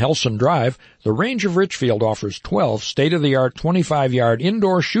store on Helson Drive, the Range of Richfield offers 12 state-of-the-art 25-yard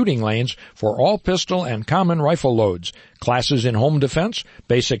indoor shooting lanes for all pistol and common rifle loads, classes in home defense,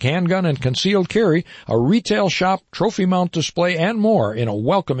 basic handgun and concealed carry, a retail shop, trophy mount display, and more in a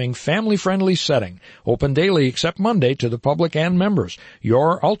welcoming, family-friendly setting. Open daily except Monday to the public and members.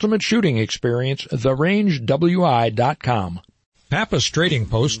 Your ultimate shooting experience, therangewi.com. Pappas Trading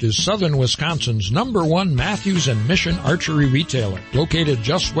Post is southern Wisconsin's #1 Matthews and Mission archery retailer. Located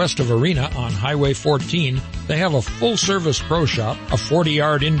just west of Arena on Highway 14, they have a full-service pro shop, a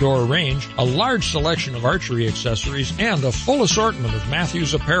 40-yard indoor range, a large selection of archery accessories, and a full assortment of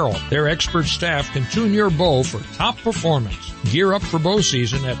Matthews apparel. Their expert staff can tune your bow for top performance. Gear up for bow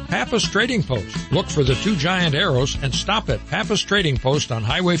season at Pappas Trading Post. Look for the 2 giant arrows and stop at Pappas Trading Post on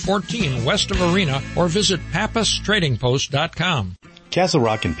Highway 14 west of Arena or visit pappastradingpost.com. Castle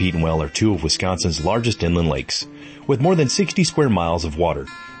Rock and Petenwell are 2 of Wisconsin's largest inland lakes. With more than 60 square miles of water,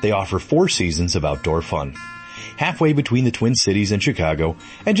 they offer 4 seasons of outdoor fun. Halfway between the Twin Cities and Chicago,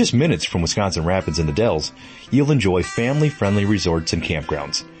 and just minutes from Wisconsin Rapids and the Dells, you'll enjoy family-friendly resorts and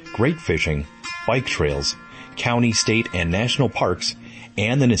campgrounds, great fishing, bike trails, county, state, and national parks,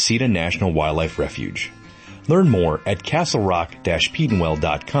 and the Necedah National Wildlife Refuge. Learn more at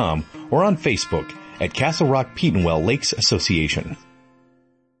castlerock-petenwell.com or on Facebook at Castle Rock Petenwell Lakes Association.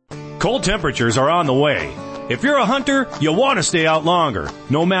 Cold temperatures are on the way. If you're a hunter, you'll want to stay out longer,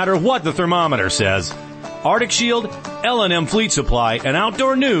 no matter what the thermometer says. Arctic Shield, L&M Fleet Supply, and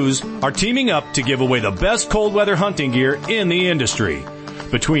Outdoor News are teaming up to give away the best cold weather hunting gear in the industry.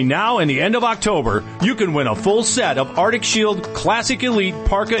 Between now and the end of October, you can win a full set of Arctic Shield Classic Elite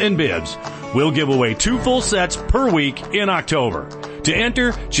Parka and Bibs. We'll give away 2 full sets per week in October. To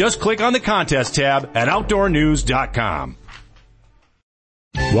enter, just click on the contest tab at OutdoorNews.com.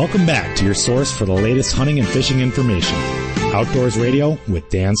 Welcome back to your source for the latest hunting and fishing information. Outdoors Radio with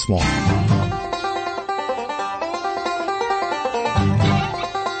Dan Small.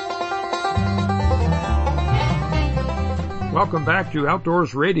 Welcome back to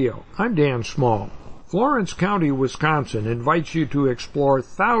Outdoors Radio. I'm Dan Small. Florence County, Wisconsin invites you to explore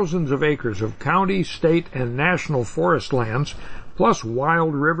thousands of acres of county, state, and national forest lands, plus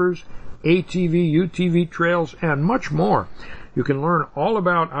wild rivers, ATV, UTV trails, and much more. You can learn all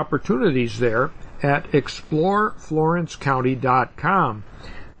about opportunities there at exploreflorencecounty.com.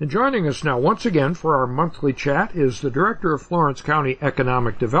 And joining us now once again for our monthly chat is the Director of Florence County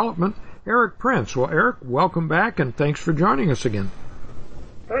Economic Development, Eric Prince. Well, Eric, welcome back, and thanks for joining us again.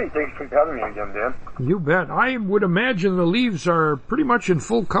 Hey, thanks for having me again, Dan. You bet. I would imagine the leaves are pretty much in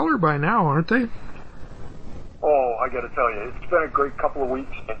full color by now, aren't they? Oh, I got to tell you, it's been a great couple of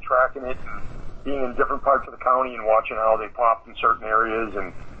weeks in tracking it and being in different parts of the county and watching how they popped in certain areas.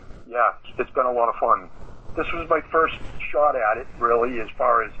 And, yeah, it's been a lot of fun. This was my first shot at it, really, as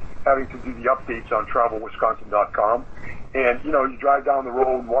far as having to do the updates on travelwisconsin.com. And, you know, you drive down the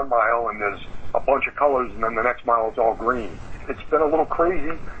road 1 mile and there's a bunch of colors, and then the next mile it's all green. It's been a little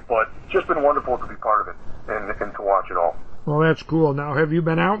crazy, but just been wonderful to be part of it and to watch it all. Well, that's cool. Now, have you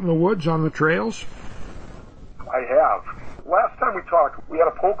been out in the woods on the trails? I have. Last time we talked, we had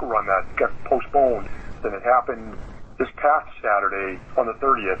a poker run that got postponed, and it happened this past Saturday on the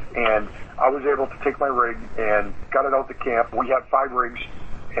 30th, and I was able to take my rig and got it out to camp. We had 5 rigs,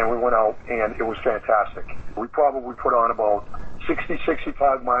 and we went out, and it was fantastic. We probably put on about 60,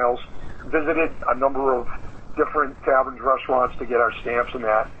 65 miles, visited a number of different taverns, restaurants to get our stamps and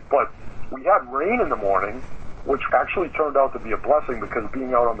that, but we had rain in the morning, which actually turned out to be a blessing because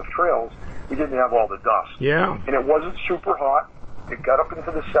being out on the trails, we didn't have all the dust. Yeah. And it wasn't super hot. It got up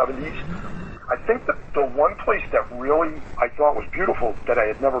into the 70s. I think that the one place that really I thought was beautiful that I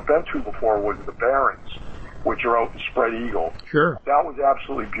had never been to before was the Barrens, which are out in Spread Eagle. Sure. That was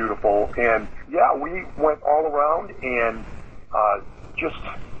absolutely beautiful. And yeah, we went all around and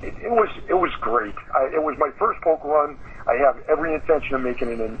it was great. It was my first poker run. I have every intention of making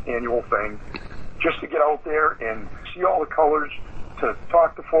it an annual thing, just to get out there and see all the colors, to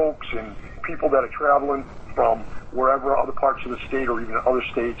talk to folks and people that are traveling from wherever, other parts of the state or even other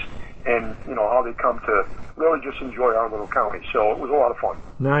states, and you know how they come to really just enjoy our little county. So it was a lot of fun.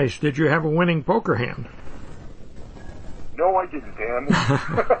 Nice. Did you have a winning poker hand? No, I didn't, Dan.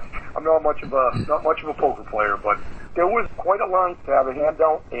 I'm not much of a poker player, but there was quite a line to have a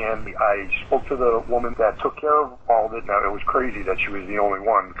handout, and I spoke to the woman that took care of all of it. Now, it was crazy that she was the only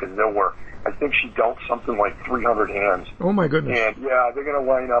one, because there were, I think she dealt something like 300 hands. Oh, my goodness. And, yeah, they're going to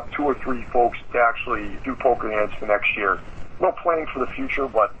line up 2 or 3 folks to actually do poker hands for next year. No planning for the future,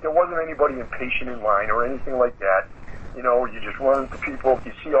 but there wasn't anybody impatient in line or anything like that. You know, you just run into people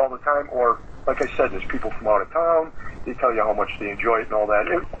you see all the time, or, like I said, there's people from out of town. They tell you how much they enjoy it and all that.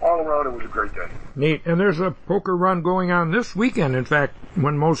 All around, it was a great day. Neat. And there's a poker run going on this weekend. In fact,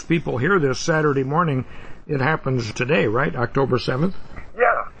 when most people hear this Saturday morning, it happens today, right? October 7th?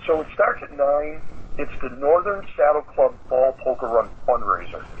 Yeah. So it starts at 9. It's the Northern Saddle Club Fall Poker Run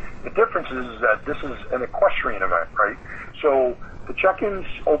fundraiser. The difference is that this is an equestrian event, right? So the check-ins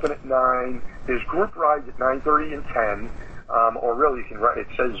open at 9. There's group rides at 9:30 and 10. Or really, you can ride.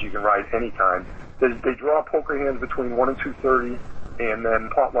 It says you can ride anytime. They draw poker hands between 1 and 2:30, and then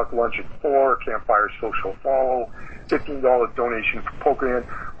potluck lunch at 4. Campfire social follow. $15 donation for poker hand.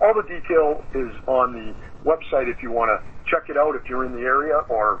 All the detail is on the website if you want to check it out if you're in the area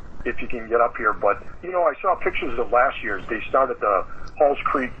or if you can get up here. But you know, I saw pictures of last year's. They start at the Halls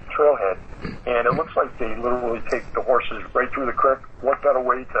Creek Trailhead, and it looks like they literally take the horses right through the creek. What better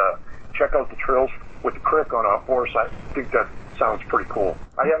way to check out the trails with the creek on a horse? I think that sounds pretty cool.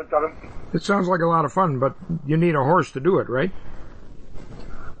 I haven't done it. It sounds like a lot of fun, but you need a horse to do it, right?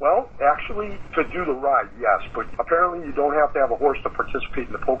 Well, actually, to do the ride, yes, but apparently you don't have to have a horse to participate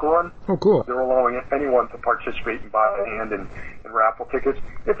in the poker run. Oh, cool. They're allowing anyone to participate and buy a hand and raffle tickets.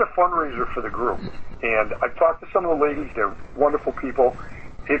 It's a fundraiser for the group, and I've talked to some of the ladies. They're wonderful people.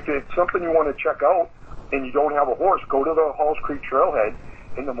 If it's something you want to check out and you don't have a horse, go to the Halls Creek Trailhead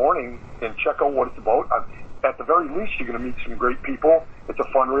in the morning and check out what it's about. At the very least, you're going to meet some great people. It's a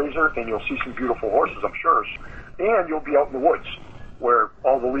fundraiser, and you'll see some beautiful horses, I'm sure. And you'll be out in the woods, where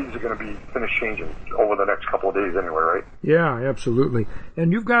all the leaves are going to be finished changing over the next couple of days anyway, right? Yeah, absolutely.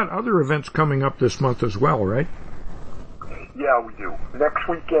 And you've got other events coming up this month as well, right? Yeah, we do. Next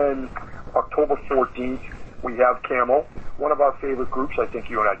weekend, October 14th, we have Camo, one of our favorite groups. I think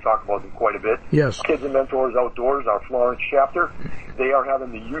you and I talk about them quite a bit. Yes. Kids and Mentors Outdoors, our Florence chapter. They are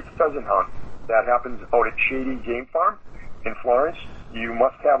having the youth pheasant hunt. That happens out at Shady Game Farm in Florence. You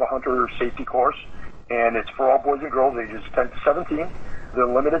must have a hunter safety course, and it's for all boys and girls ages 10 to 17. They're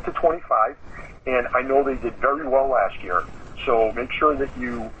limited to 25, and I know they did very well last year. So make sure that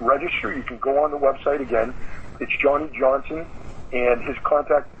you register. You can go on the website again. It's Johnny Johnson, and his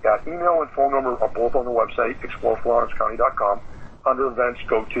contact email and phone number are both on the website, exploreflorencecounty.com. Under events,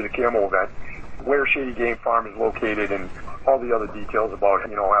 go to the Camo event, where Shady Game Farm is located, and all the other details about,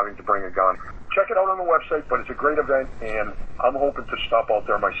 having to bring a gun. Check it out on the website, but it's a great event, and I'm hoping to stop out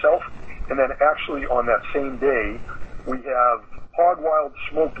there myself. And then actually on that same day, we have Hog Wild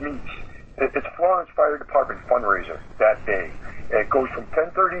Smoked Meats. It's Florence Fire Department fundraiser that day. It goes from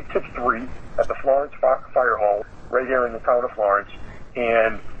 10:30 to 3 at the Florence Fire Hall, right here in the town of Florence.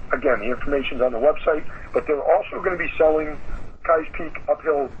 And again, the information's on the website, but they're also going to be selling Kai's Peak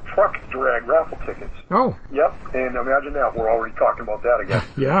uphill truck drag raffle tickets. Oh. Yep, and imagine that. We're already talking about that again.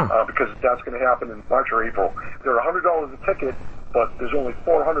 Yeah. Because that's going to happen in March or April. They're $100 a ticket, but there's only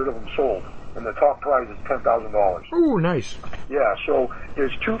 400 of them sold, and the top prize is $10,000. Ooh, nice. Yeah, so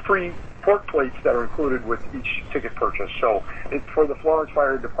there's 2 free pork plates that are included with each ticket purchase. So it's for the Florence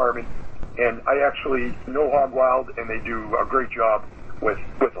Fire Department, and I actually know Hog Wild, and they do a great job with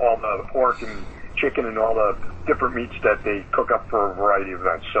all the pork and chicken and all the different meats that they cook up for a variety of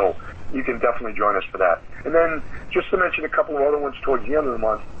events. So you can definitely join us for that. And then just to mention a couple of other ones towards the end of the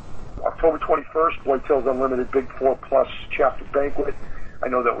month, October 21st, Whitetails Unlimited Big 4 Plus Chapter Banquet. I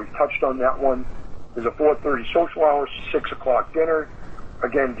know that we've touched on that one. There's a 4:30 social hour, 6 o'clock dinner.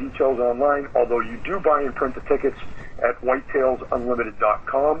 Again, details online, although you do buy and print the tickets at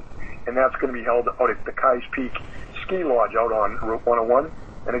whitetailsunlimited.com, and that's going to be held out at the Kai's Peak Ski Lodge out on Route 101.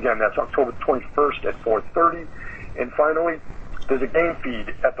 And again, that's October 21st at 4:30. And finally, there's a game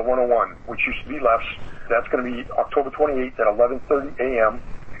feed at the 101, which used to be Left's. That's going to be October 28th at 11:30 a.m.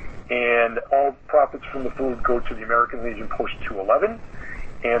 And all profits from the food go to the American Legion Post 211.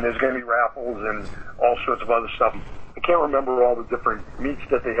 And there's going to be raffles and all sorts of other stuff. I can't remember all the different meats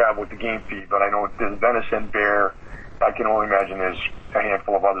that they have with the game feed, but I know there's venison, bear. I can only imagine there's a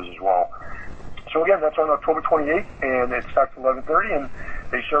handful of others as well. So again, that's on October 28th, and it starts at 11:30, and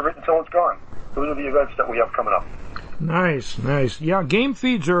they serve it until it's gone. Those are the events that we have coming up. Nice, nice. Yeah, game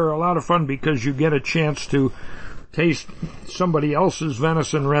feeds are a lot of fun because you get a chance to taste somebody else's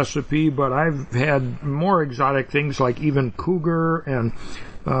venison recipe, but I've had more exotic things like even cougar and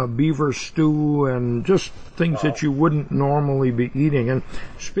beaver stew and just things that you wouldn't normally be eating. And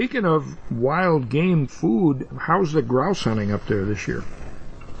speaking of wild game food, how's the grouse hunting up there this year?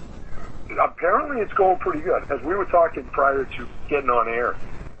 Apparently it's going pretty good. As we were talking prior to getting on air,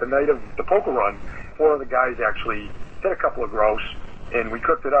 the night of the poker run, 4 of the guys actually hit a couple of grouse, and we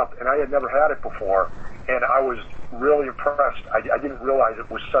cooked it up, and I had never had it before, and I was really impressed. I didn't realize it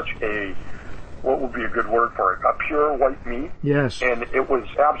was such a, what would be a good word for it, a pure white meat. Yes. And it was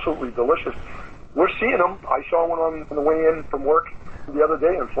absolutely delicious. We're seeing them. I saw one on the way in from work the other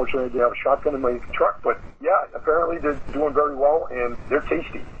day. Unfortunately, I did have a shotgun in my truck, but yeah, apparently they're doing very well, and they're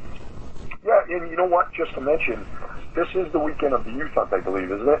tasty. Yeah, and you know what, just to mention, this is the weekend of the youth hunt, I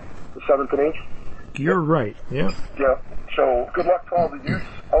believe, isn't it? The 7th and 8th? You're right, yeah. Yeah, so good luck to all the youths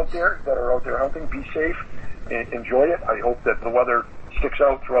out there that are out there hunting. Be safe and enjoy it. I hope that the weather sticks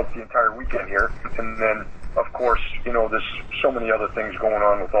out throughout the entire weekend here. And then, of course, there's so many other things going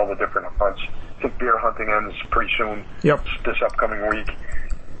on with all the different hunts. I think deer hunting ends pretty soon, this upcoming week.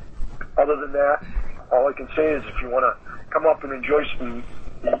 Other than that, all I can say is if you want to come up and enjoy the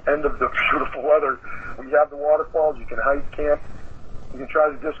end of the beautiful weather, we have the waterfalls. You can hike, camp. You can try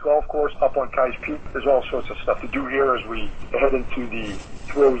the disc golf course up on Kai's Peak. There's all sorts of stuff to do here as we head into the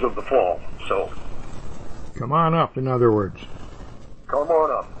throes of the fall. So, come on up, in other words. Come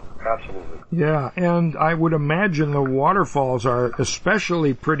on up. Absolutely. Yeah, and I would imagine the waterfalls are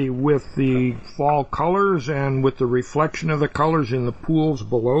especially pretty with the fall colors and with the reflection of the colors in the pools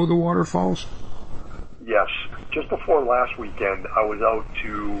below the waterfalls. Yes. Just before last weekend, I was out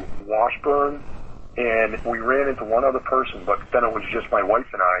to Washburn, and we ran into one other person, but then it was just my wife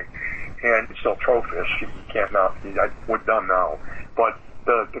and I, and it's still trophish. You can't not, we're done now. But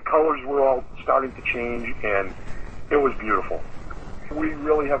the colors were all starting to change, and it was beautiful. We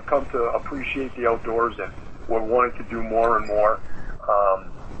really have come to appreciate the outdoors, and we're wanting to do more and more.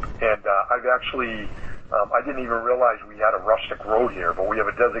 I've actually, I didn't even realize we had a rustic road here, but we have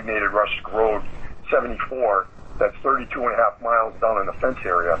a designated rustic road, 74, that's 32 and a half miles down in the fence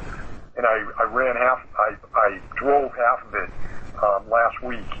area. and I drove half of it last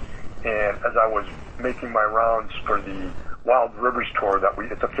week. And as I was making my rounds for the Wild Rivers Tour,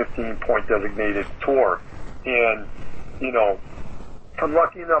 it's a 15-point designated tour. And, you know, I'm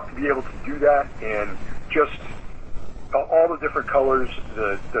lucky enough to be able to do that, and just all the different colors,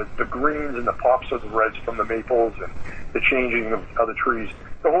 the greens and the pops of the reds from the maples and the changing of the trees.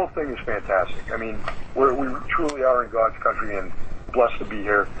 The whole thing is fantastic. I mean, we truly are in God's country and blessed to be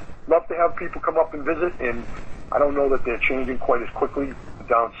here. Love to have people come up and visit, and I don't know that they're changing quite as quickly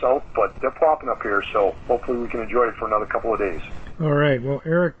down south, but they're popping up here, so hopefully we can enjoy it for another couple of days. All right. Well,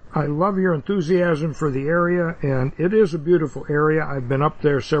 Eric, I love your enthusiasm for the area, and it is a beautiful area. I've been up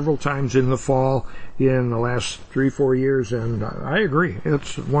there several times in the fall in the last 3-4 years, and I agree.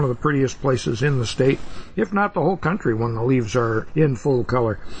 It's one of the prettiest places in the state, if not the whole country, when the leaves are in full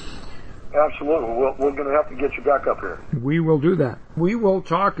color. Absolutely. We're going to have to get you back up here. We will do that. We will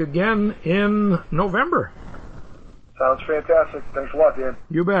talk again in November. Sounds fantastic. Thanks a lot, Dan.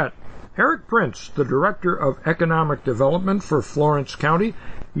 You bet. Eric Prince, the Director of Economic Development for Florence County.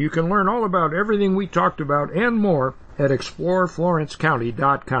 You can learn all about everything we talked about and more at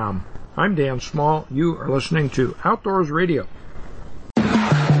exploreflorencecounty.com. I'm Dan Small. You are listening to Outdoors Radio.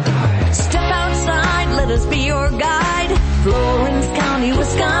 Step outside, let us be your guide. Florence County,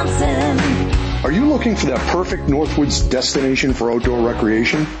 Wisconsin. Are you looking for that perfect Northwoods destination for outdoor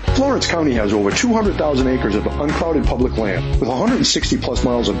recreation? Florence County has over 200,000 acres of uncrowded public land with 160 plus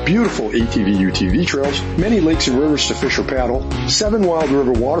miles of beautiful ATV UTV trails, many lakes and rivers to fish or paddle, 7 wild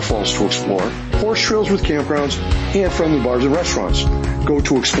river waterfalls to explore, horse trails with campgrounds, and friendly bars and restaurants. Go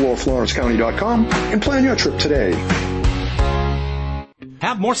to exploreflorencecounty.com and plan your trip today.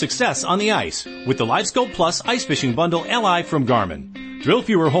 Have more success on the ice with the LiveScope Plus Ice Fishing Bundle LI from Garmin. Drill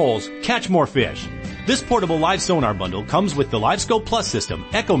fewer holes, catch more fish. This portable live sonar bundle comes with the LiveScope Plus system,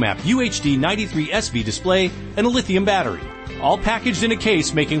 EchoMap UHD 93 SV display, and a lithium battery. All packaged in a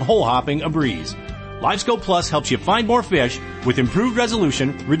case, making hole hopping a breeze. LiveScope Plus helps you find more fish with improved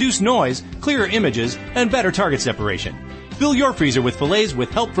resolution, reduced noise, clearer images, and better target separation. Fill your freezer with fillets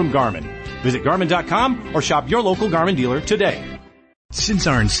with help from Garmin. Visit Garmin.com or shop your local Garmin dealer today. Since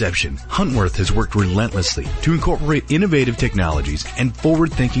our inception, Huntworth has worked relentlessly to incorporate innovative technologies and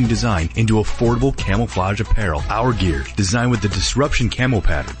forward-thinking design into affordable camouflage apparel. Our gear, designed with the disruption camo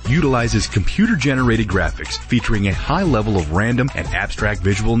pattern, utilizes computer-generated graphics featuring a high level of random and abstract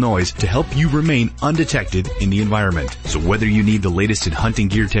visual noise to help you remain undetected in the environment. So whether you need the latest in hunting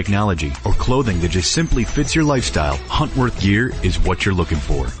gear technology or clothing that just simply fits your lifestyle, Huntworth gear is what you're looking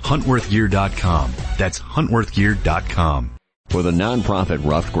for. HuntworthGear.com. That's HuntworthGear.com. For the nonprofit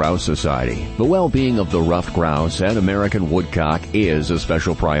Ruffed Grouse Society, the well-being of the ruffed grouse and American woodcock is a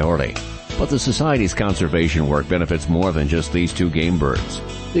special priority. But the Society's conservation work benefits more than just these two game birds.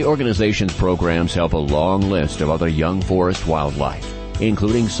 The organization's programs help a long list of other young forest wildlife,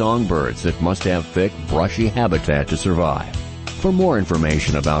 including songbirds that must have thick, brushy habitat to survive. For more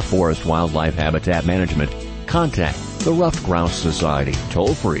information about forest wildlife habitat management, contact the Ruffed Grouse Society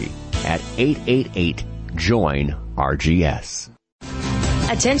toll-free at 888-JOIN-RGS.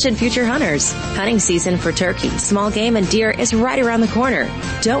 Attention future hunters. Hunting season for turkey, small game, and deer is right around the corner.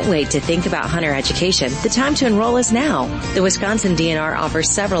 Don't wait to think about hunter education. The time to enroll is now. The Wisconsin DNR offers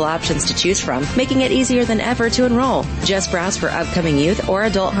several options to choose from, making it easier than ever to enroll. Just browse for upcoming youth or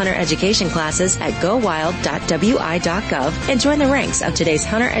adult hunter education classes at gowild.wi.gov and join the ranks of today's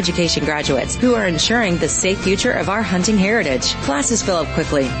hunter education graduates who are ensuring the safe future of our hunting heritage. Classes fill up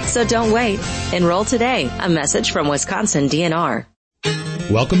quickly, so don't wait. Enroll today. A message from Wisconsin DNR.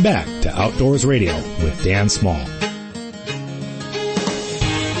 Welcome back to Outdoors Radio with Dan Small.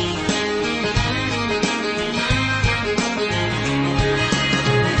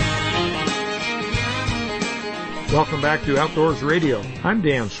 Welcome back to Outdoors Radio. I'm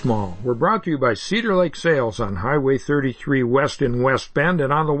Dan Small. We're brought to you by Cedar Lake Sales on Highway 33 West in West Bend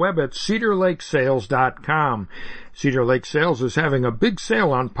and on the web at cedarlakesales.com. Cedar Lake Sales is having a big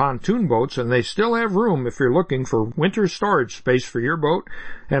sale on pontoon boats, and they still have room if you're looking for winter storage space for your boat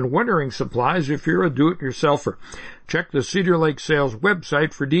and wintering supplies if you're a do-it-yourselfer. Check the Cedar Lake Sales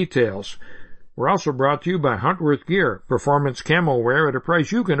website for details. We're also brought to you by Huntworth Gear, performance camo wear at a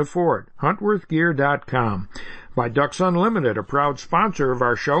price you can afford. HuntworthGear.com. By Ducks Unlimited, a proud sponsor of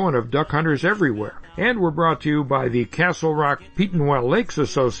our show and of duck hunters everywhere. And we're brought to you by the Castle Rock Petenwell Lakes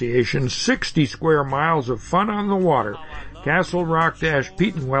Association, 60 square miles of fun on the water.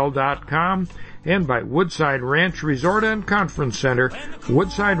 CastleRock-Petenwell.com. And by Woodside Ranch Resort and Conference Center,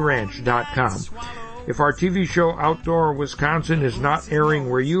 WoodsideRanch.com. If our TV show Outdoor Wisconsin is not airing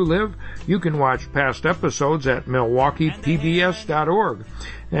where you live, you can watch past episodes at milwaukeepbs.org.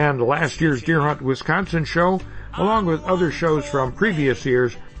 And last year's Deer Hunt Wisconsin show, along with other shows from previous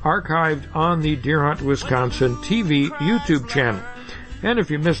years, archived on the Deer Hunt Wisconsin TV YouTube channel. And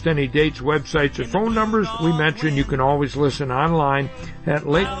if you missed any dates, websites, or phone numbers we mentioned, you can always listen online at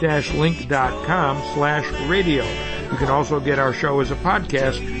lake-link.com/radio. You can also get our show as a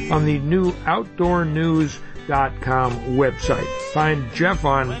podcast on the new outdoornews.com website. Find Jeff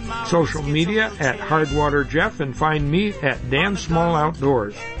on social media at HardwaterJeff and find me at Dan Small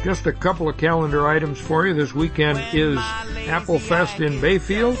Outdoors. Just a couple of calendar items for you. This weekend is Apple Fest in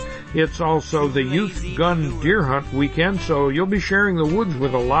Bayfield. It's also the Youth Gun Deer Hunt weekend, so you'll be sharing the woods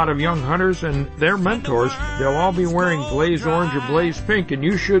with a lot of young hunters and their mentors. They'll all be wearing blaze orange or blaze pink, and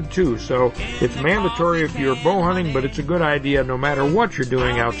you should too. So it's mandatory if you're bow hunting, but it's a good idea no matter what you're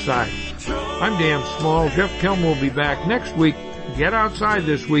doing outside. I'm Dan Small. Jeff Kelm will be back next week. Get outside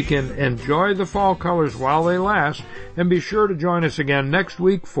this weekend, enjoy the fall colors while they last, and be sure to join us again next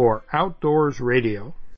week for Outdoors Radio.